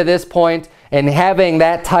sustaining me to this point and having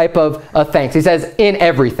that type of thanks. He says, in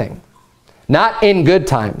everything. Not in good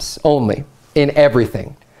times only, in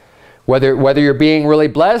everything. Whether you're being really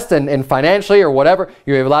blessed and financially or whatever,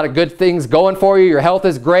 you have a lot of good things going for you, your health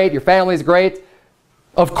is great, your family's great,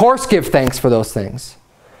 of course give thanks for those things.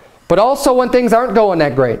 But also when things aren't going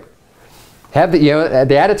that great. Have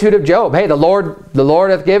the attitude of Job. Hey, the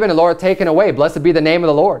Lord hath given, the Lord hath taken away. Blessed be the name of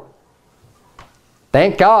the Lord.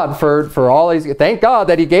 Thank God for all He's... Thank God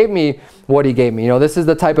that He gave me what He gave me. This is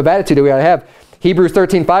the type of attitude that we ought to have. Hebrews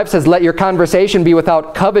 13:5 says, let your conversation be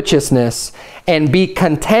without covetousness, and be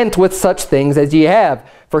content with such things as ye have.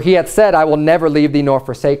 For He hath said, I will never leave thee nor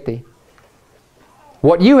forsake thee.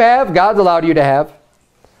 What you have, God's allowed you to have.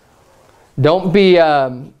 Don't be...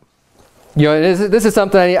 this is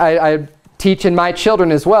something I teaching my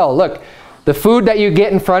children as well. Look, the food that you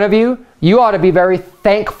get in front of you, you ought to be very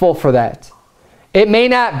thankful for that. It may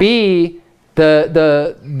not be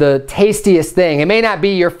the tastiest thing. It may not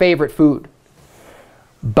be your favorite food.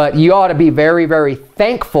 But you ought to be very, very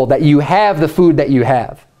thankful that you have the food that you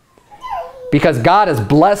have. Because God has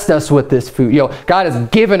blessed us with this food. God has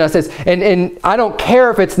given us this. And I don't care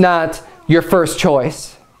if it's not your first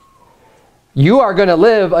choice. You are going to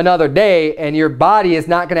live another day, and your body is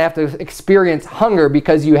not going to have to experience hunger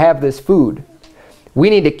because you have this food. We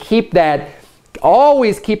need to keep that,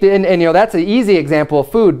 always keep it, and that's an easy example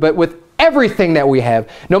of food, but with everything that we have,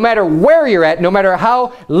 no matter where you're at, no matter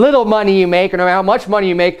how little money you make, or no matter how much money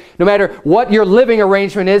you make, no matter what your living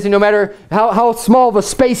arrangement is, and no matter how small of a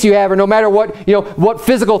space you have, or no matter what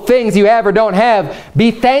physical things you have or don't have,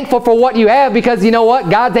 be thankful for what you have, because you know what?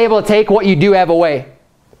 God's able to take what you do have away.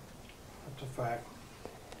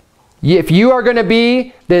 If you are going to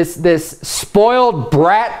be this spoiled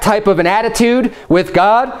brat type of an attitude with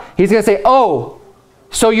God, He's going to say, oh,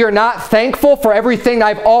 So you're not thankful for everything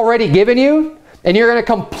I've already given you? And you're going to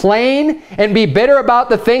complain and be bitter about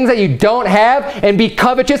the things that you don't have and be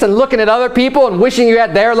covetous and looking at other people and wishing you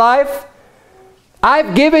had their life?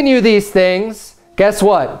 I've given you these things. Guess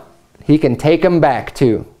what? He can take them back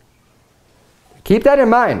too. Keep that in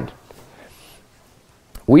mind.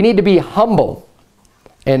 We need to be humble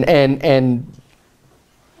and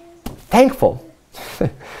thankful.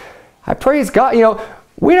 I praise God. You know,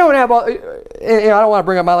 we don't have all, I don't want to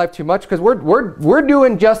bring up my life too much because we're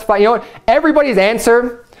doing just fine. You know what? Everybody's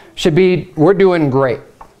answer should be, we're doing great.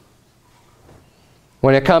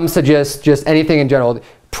 When it comes to just anything in general.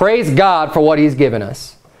 Praise God for what He's given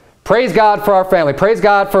us. Praise God for our family. Praise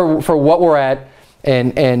God for what we're at.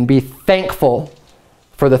 And be thankful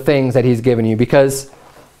for the things that He's given you. Because,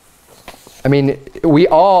 I mean,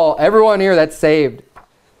 everyone here that's saved,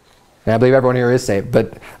 and I believe everyone here is saved,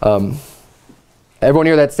 but everyone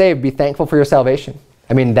here that's saved, be thankful for your salvation.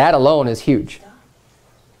 I mean, that alone is huge.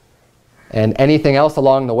 And anything else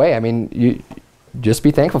along the way, I mean, you just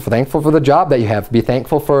be thankful for the job that you have. Be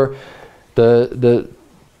thankful for the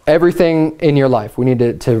everything in your life. We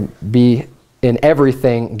need to be in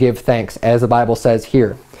everything, give thanks, as the Bible says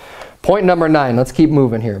here. Point number 9, let's keep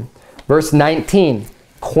moving here. Verse 19,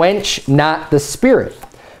 quench not the Spirit.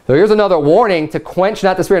 So here's another warning, to quench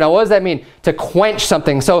not the Spirit. Now what does that mean? To quench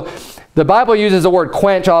something. So the Bible uses the word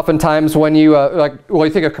quench oftentimes when you, you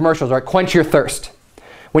think of commercials, right? Quench your thirst.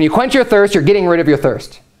 When you quench your thirst, you're getting rid of your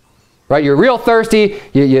thirst. Right? You're real thirsty,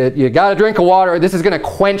 you got a drink of water, this is going to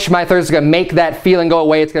quench my thirst, it's going to make that feeling go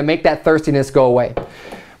away, it's going to make that thirstiness go away.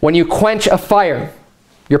 When you quench a fire,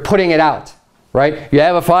 you're putting it out. Right? You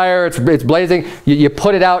have a fire, it's blazing, you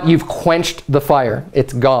put it out, you've quenched the fire,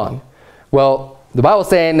 it's gone. Well, the Bible's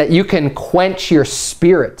saying that you can quench your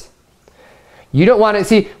spirit. You don't want to,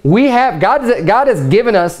 see, God has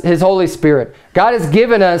given us His Holy Spirit. God has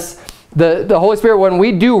given us the Holy Spirit. When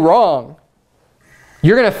we do wrong,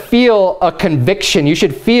 you're going to feel a conviction. You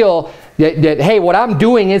should feel that, hey, what I'm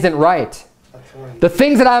doing isn't right. The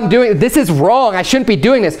things that I'm doing, this is wrong. I shouldn't be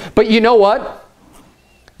doing this. But you know what?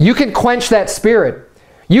 You can quench that spirit.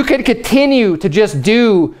 You can continue to just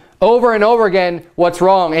do over and over again what's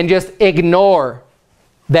wrong and just ignore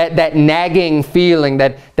that nagging feeling,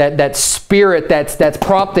 that spirit that's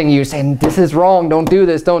prompting you, saying, this is wrong, don't do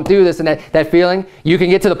this, and that feeling. You can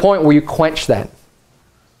get to the point where you quench that.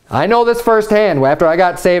 I know this firsthand. After I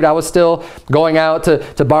got saved, I was still going out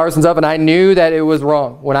to bars and stuff, and I knew that it was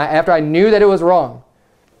wrong. After I knew that it was wrong,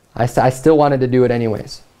 I still wanted to do it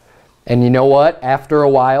anyways. And you know what? After a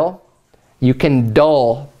while, you can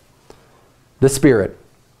dull the spirit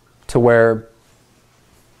to where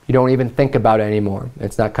you don't even think about it anymore.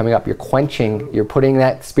 It's not coming up. You're quenching, you're putting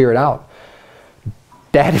that spirit out.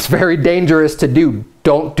 That is very dangerous to do.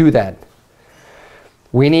 Don't do that.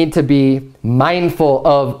 We need to be mindful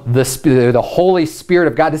of the Holy Spirit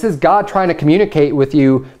of God. This is God trying to communicate with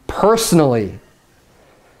you personally,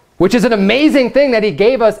 which is an amazing thing that He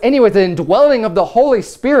gave us anyways, the indwelling of the Holy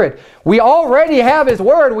Spirit. We already have His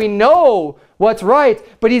Word. We know what's right,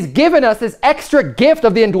 but He's given us this extra gift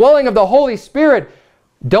of the indwelling of the Holy Spirit.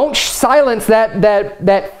 Don't silence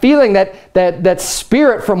that feeling, that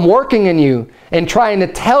spirit from working in you and trying to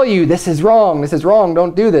tell you this is wrong,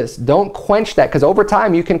 don't do this. Don't quench that, because over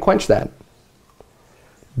time you can quench that.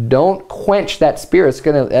 Don't quench that spirit.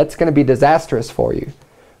 That's gonna be disastrous for you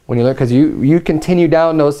when you learn, because you continue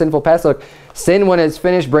down those sinful paths. Look, sin when it's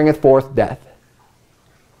finished bringeth forth death.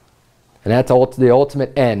 And that's the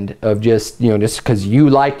ultimate end of just because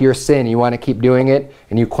you like your sin, you want to keep doing it,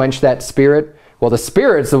 and you quench that spirit. Well, the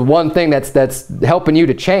Spirit's the one thing that's helping you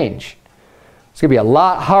to change. It's going to be a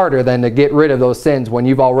lot harder than to get rid of those sins when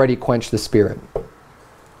you've already quenched the Spirit.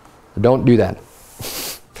 So don't do that.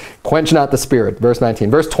 Quench not the Spirit. Verse 19.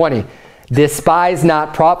 Verse 20. Despise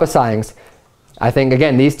not prophesying. I think,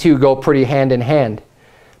 again, these two go pretty hand in hand.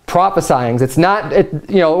 Prophesying. It's not,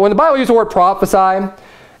 when the Bible uses the word prophesy,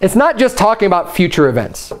 it's not just talking about future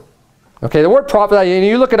events. Okay, the word prophesy, and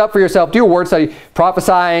you look it up for yourself, do a word study.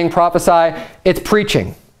 Prophesying, prophesy, it's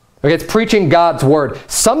preaching. Okay, it's preaching God's word.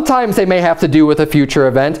 Sometimes they may have to do with a future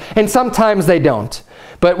event, and sometimes they don't.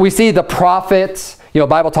 But we see the prophets, the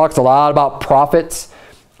Bible talks a lot about prophets.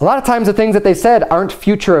 A lot of times the things that they said aren't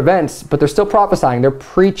future events, but they're still prophesying. They're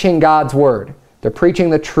preaching God's word. They're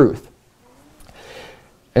preaching the truth.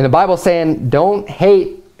 And the Bible's saying, don't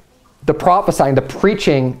hate the prophesying, the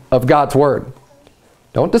preaching of God's word.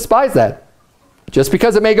 Don't despise that. Just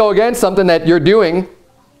because it may go against something that you're doing,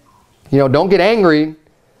 don't get angry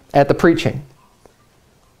at the preaching.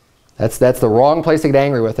 That's the wrong place to get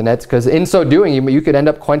angry with, and that's because in so doing, you could end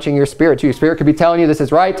up quenching your spirit too. Your spirit could be telling you this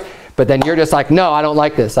is right, but then you're just like, no, I don't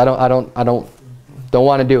like this. I don't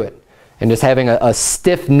want to do it. And just having a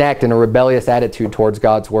stiff-necked and a rebellious attitude towards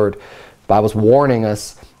God's word. The Bible's warning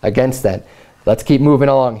us against that. Let's keep moving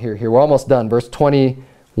along here. We're almost done. Verse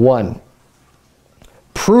 21.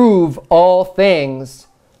 Prove all things,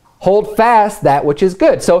 hold fast that which is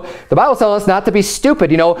good. So the Bible's telling us not to be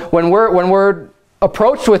stupid. You know, when we're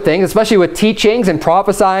approached with things, especially with teachings and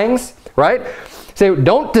prophesyings, right? So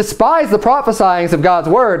don't despise the prophesyings of God's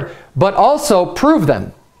word, but also prove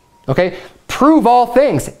them. Okay? Prove all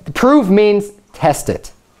things. Prove means test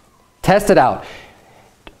it. Test it out.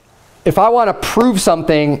 If I want to prove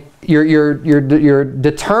something, you're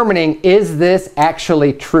determining, is this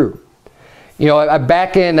actually true? You know,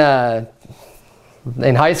 back in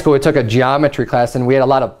high school, we took a geometry class, and we had a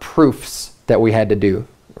lot of proofs that we had to do,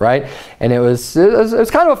 right? And it was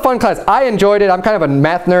kind of a fun class. I enjoyed it. I'm kind of a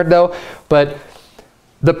math nerd, though. But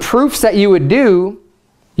the proofs that you would do,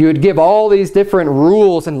 you would give all these different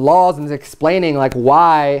rules and laws and explaining like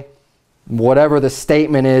why whatever the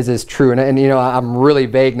statement is true. And you know, I'm really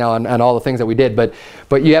vague now on all the things that we did. But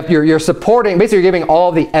you're supporting, basically you're giving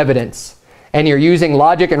all the evidence. And you're using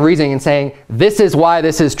logic and reasoning and saying, this is why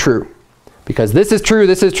this is true. Because this is true,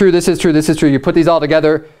 this is true, this is true, this is true. You put these all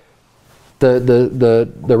together,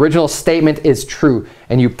 the original statement is true.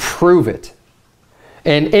 And you prove it.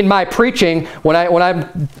 And in my preaching, when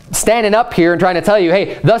I'm standing up here and trying to tell you,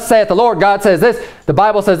 hey, thus saith the Lord, God says this, the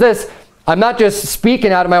Bible says this, I'm not just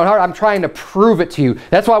speaking out of my own heart, I'm trying to prove it to you.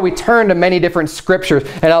 That's why we turn to many different scriptures.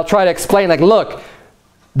 And I'll try to explain, like, look,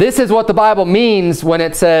 this is what the Bible means when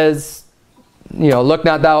it says, you know, look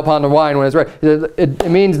not thou upon the wine when it's red. It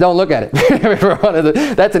means don't look at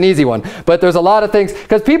it. That's an easy one. But there's a lot of things,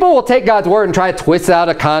 because people will take God's word and try to twist it out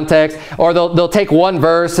of context, or they'll take one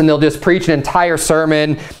verse and they'll just preach an entire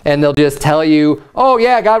sermon, and they'll just tell you, oh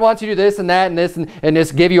yeah, God wants you to do this and that and this, and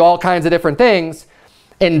just give you all kinds of different things,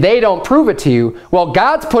 and they don't prove it to you. Well,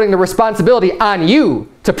 God's putting the responsibility on you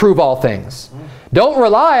to prove all things. Don't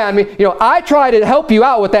rely on me. You know, I try to help you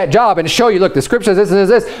out with that job and show you, look, the scripture says this and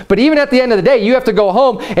this. But even at the end of the day, you have to go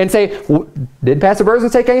home and say, did Pastor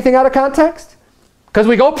Berzins take anything out of context? Because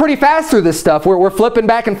we go pretty fast through this stuff. We're flipping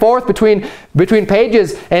back and forth between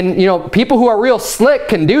pages. And, you know, people who are real slick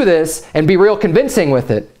can do this and be real convincing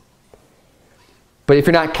with it. But if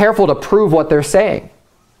you're not careful to prove what they're saying,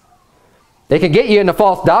 they can get you into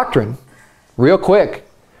false doctrine real quick.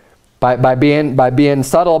 By being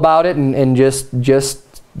subtle about it and just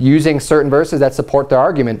using certain verses that support their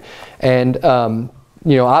argument. And,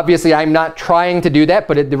 you know, obviously I'm not trying to do that,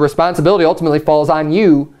 but the responsibility ultimately falls on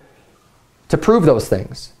you to prove those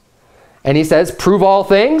things. And he says, prove all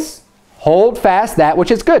things, hold fast that which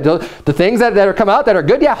is good. The things that are come out that are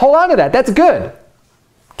good, yeah, hold on to that. That's good.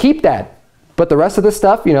 Keep that. But the rest of the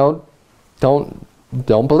stuff, you know, don't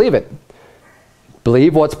believe it.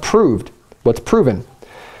 Believe what's proved, what's proven.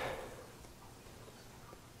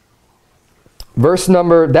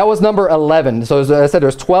 That was number 11. So as I said,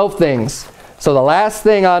 there's 12 things. So the last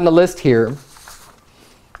thing on the list here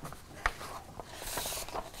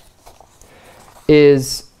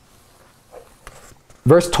is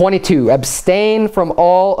verse 22. Abstain from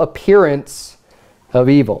all appearance of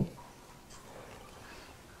evil.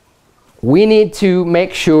 We need to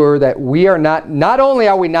make sure that we are not only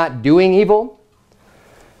are we not doing evil,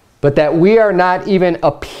 but that we are not even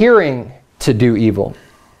appearing to do evil.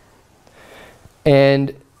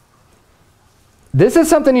 And this is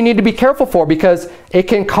something you need to be careful for, because it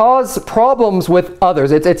can cause problems with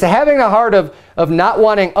others. It's having a heart of not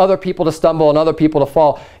wanting other people to stumble and other people to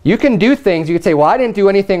fall. You can do things, you could say, well, I didn't do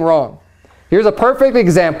anything wrong. Here's a perfect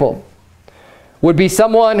example. Would be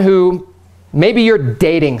someone who, maybe you're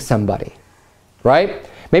dating somebody, right?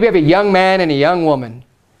 Maybe you have a young man and a young woman,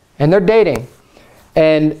 and they're dating.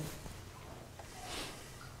 And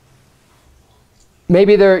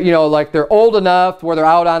maybe they're, you know, like they're old enough where they're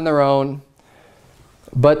out on their own,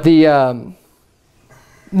 but you know,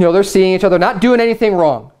 they're seeing each other, not doing anything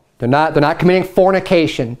wrong. They're not committing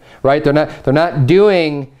fornication, right? They're not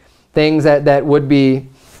doing things that would be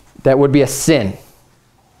a sin.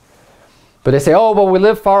 But they say, oh, well, we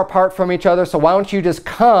live far apart from each other, so why don't you just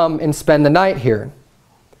come and spend the night here?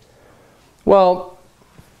 Well,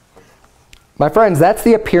 my friends, that's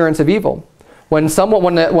the appearance of evil. When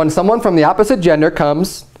someone from the opposite gender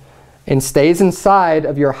comes and stays inside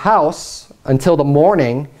of your house until the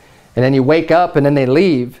morning, and then you wake up and then they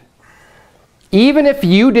leave, even if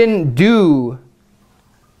you didn't do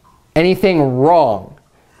anything wrong,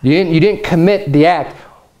 you didn't commit the act,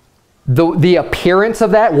 the appearance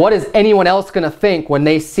of that. What is anyone else going to think when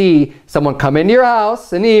they see someone come into your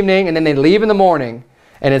house in the evening and then they leave in the morning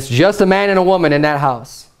and it's just a man and a woman in that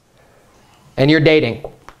house and you're dating?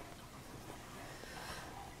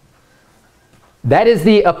 That is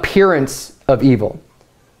the appearance of evil.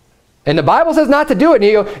 And the Bible says not to do it.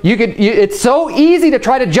 And it's so easy to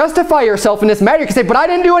try to justify yourself in this matter. You can say, but I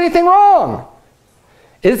didn't do anything wrong.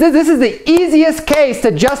 This is the easiest case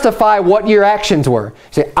to justify what your actions were.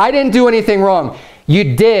 You say, I didn't do anything wrong.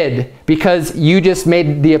 You did, because you just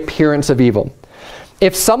made the appearance of evil.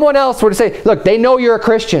 If someone else were to say, look, they know you're a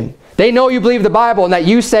Christian. They know you believe the Bible, and that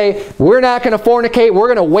you say, we're not going to fornicate. We're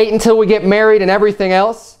going to wait until we get married and everything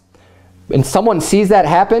else. And someone sees that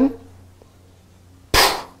happen,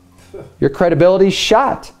 your credibility's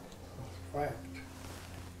shot.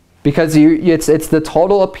 Because it's the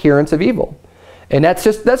total appearance of evil. And that's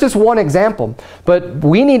just one example. But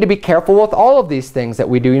we need to be careful with all of these things that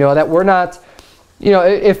we do. That we're not,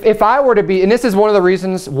 if I were to be, and this is one of the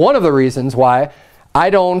reasons why I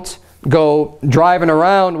don't go driving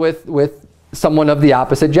around with someone of the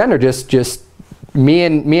opposite gender. Just me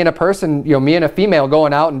and a person, me and a female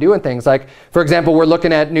going out and doing things. Like, for example, we're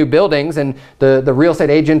looking at new buildings, and the real estate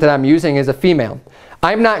agent that I'm using is a female.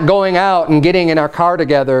 I'm not going out and getting in our car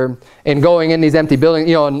together and going in these empty buildings,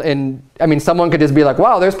 and I mean, someone could just be like,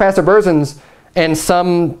 wow, there's Pastor Berzins and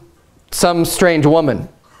some strange woman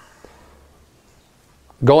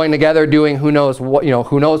going together doing who knows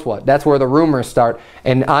what. That's where the rumors start.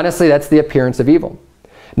 And honestly, that's the appearance of evil.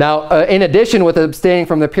 Now, in addition with abstaining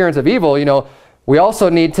from the appearance of evil, we also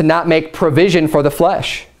need to not make provision for the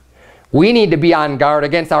flesh. We need to be on guard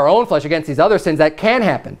against our own flesh, against these other sins that can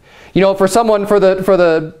happen. For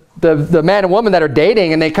the man and woman that are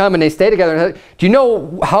dating and they come and they stay together, do you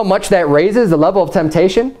know how much that raises the level of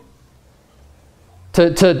temptation?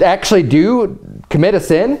 To actually commit a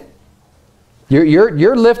sin? You're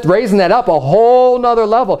raising that up a whole nother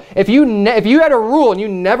level. If you had a rule and you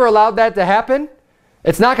never allowed that to happen,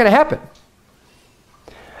 it's not going to happen.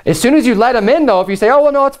 As soon as you let them in, though, if you say, oh,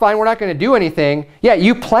 well, no, it's fine, we're not going to do anything. Yeah,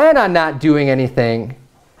 you plan on not doing anything.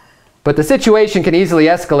 But the situation can easily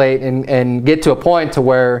escalate and get to a point to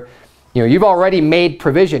where, you've already made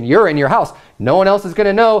provision. You're in your house. No one else is going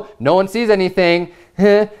to know. No one sees anything. You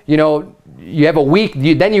have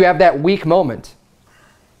then you have that weak moment,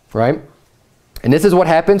 right? And this is what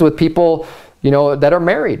happens with people, that are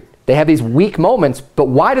married. They have these weak moments. But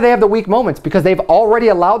why do they have the weak moments? Because they've already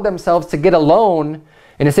allowed themselves to get alone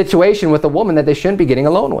in a situation with a woman that they shouldn't be getting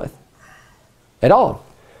alone with at all.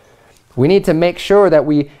 We need to make sure that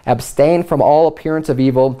we abstain from all appearance of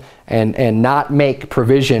evil and not make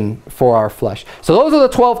provision for our flesh. So those are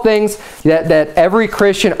the 12 things that every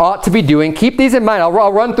Christian ought to be doing. Keep these in mind.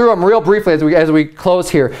 I'll run through them real briefly as we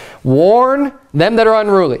close here. Warn them that are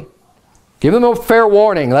unruly. Give them a fair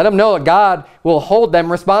warning. Let them know that God will hold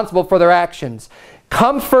them responsible for their actions.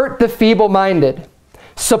 Comfort the feeble-minded.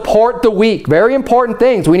 Support the weak. Very important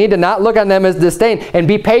things. We need to not look on them as disdain, and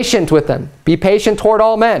be patient with them. Be patient toward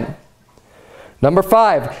all men. Number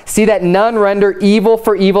 5, see that none render evil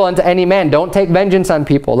for evil unto any man. Don't take vengeance on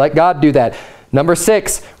people. Let God do that. Number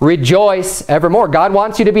 6, rejoice evermore. God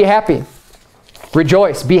wants you to be happy.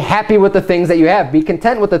 Rejoice. Be happy with the things that you have. Be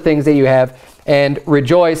content with the things that you have, and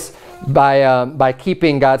rejoice by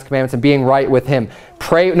keeping God's commandments and being right with Him.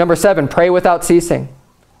 Pray. Number 7, pray without ceasing.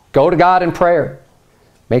 Go to God in prayer.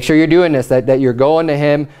 Make sure you're doing this, that you're going to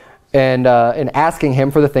Him and asking Him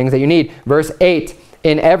for the things that you need. Verse 8,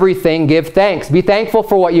 in everything give thanks. Be thankful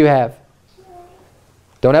for what you have.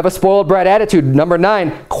 Don't have a spoiled brat attitude. Number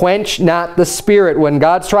 9, quench not the spirit. When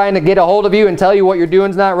God's trying to get a hold of you and tell you what you're doing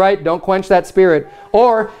is not right, don't quench that spirit.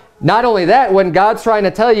 Or, not only that, when God's trying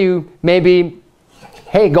to tell you maybe,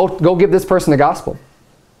 hey, go give this person the gospel.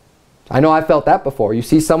 I know I've felt that before. You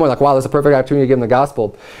see someone like, wow, this is a perfect opportunity to give them the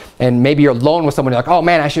gospel. And maybe you're alone with someone, you're like, oh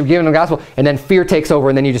man, I should give them the gospel. And then fear takes over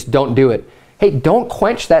and then you just don't do it. Hey, don't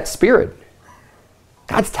quench that spirit.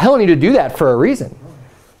 God's telling you to do that for a reason.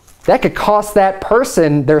 That could cost that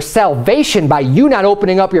person their salvation by you not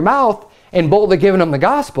opening up your mouth and boldly giving them the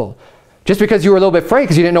gospel. Just because you were a little bit afraid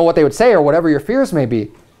because you didn't know what they would say or whatever your fears may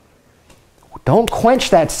be. Don't quench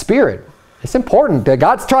that spirit. It's important.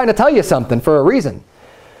 God's trying to tell you something for a reason.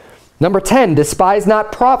 Number 10, despise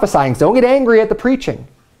not prophesying. Don't get angry at the preaching.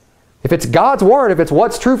 If it's God's word, if it's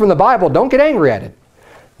what's true from the Bible, don't get angry at it.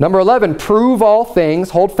 Number 11, prove all things,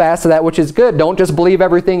 hold fast to that which is good. Don't just believe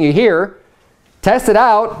everything you hear. Test it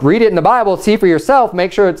out, read it in the Bible, see for yourself,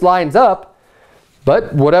 make sure it lines up.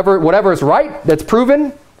 But whatever is right, that's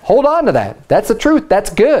proven, hold on to that. That's the truth, that's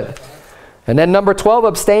good. And then number 12,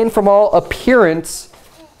 abstain from all appearance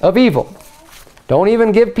of evil. Don't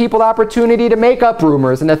even give people the opportunity to make up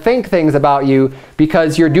rumors and to think things about you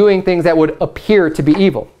because you're doing things that would appear to be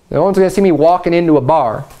evil. No one's going to see me walking into a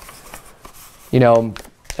bar, you know,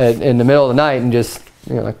 in the middle of the night and just,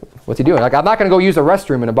 you know, like, what's he doing? Like, I'm not going to go use a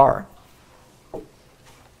restroom in a bar.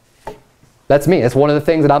 That's me. It's one of the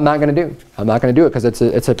things that I'm not going to do. I'm not going to do it because it's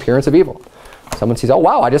an appearance of evil. Someone sees, oh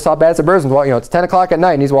wow, I just saw Berzins. Well, you know, it's 10 o'clock at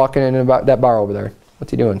night and he's walking in about that bar over there.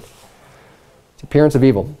 What's he doing? It's appearance of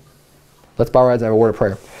evil. Let's bow our heads and have a word of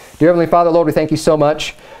prayer. Dear Heavenly Father, Lord, we thank you so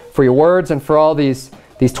much for your words and for all these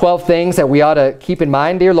 12 things that we ought to keep in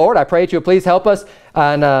mind, dear Lord. I pray that you'll please help us.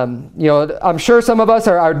 And, you know, I'm sure some of us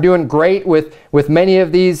are doing great with many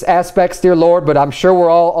of these aspects, dear Lord, but I'm sure we're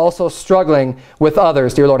all also struggling with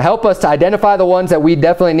others, dear Lord. Help us to identify the ones that we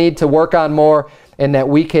definitely need to work on more and that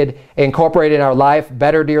we could incorporate in our life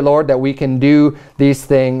better, dear Lord, that we can do these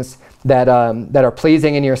things that are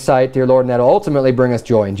pleasing in your sight, dear Lord, and that will ultimately bring us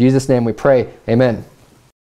joy. In Jesus' name we pray. Amen.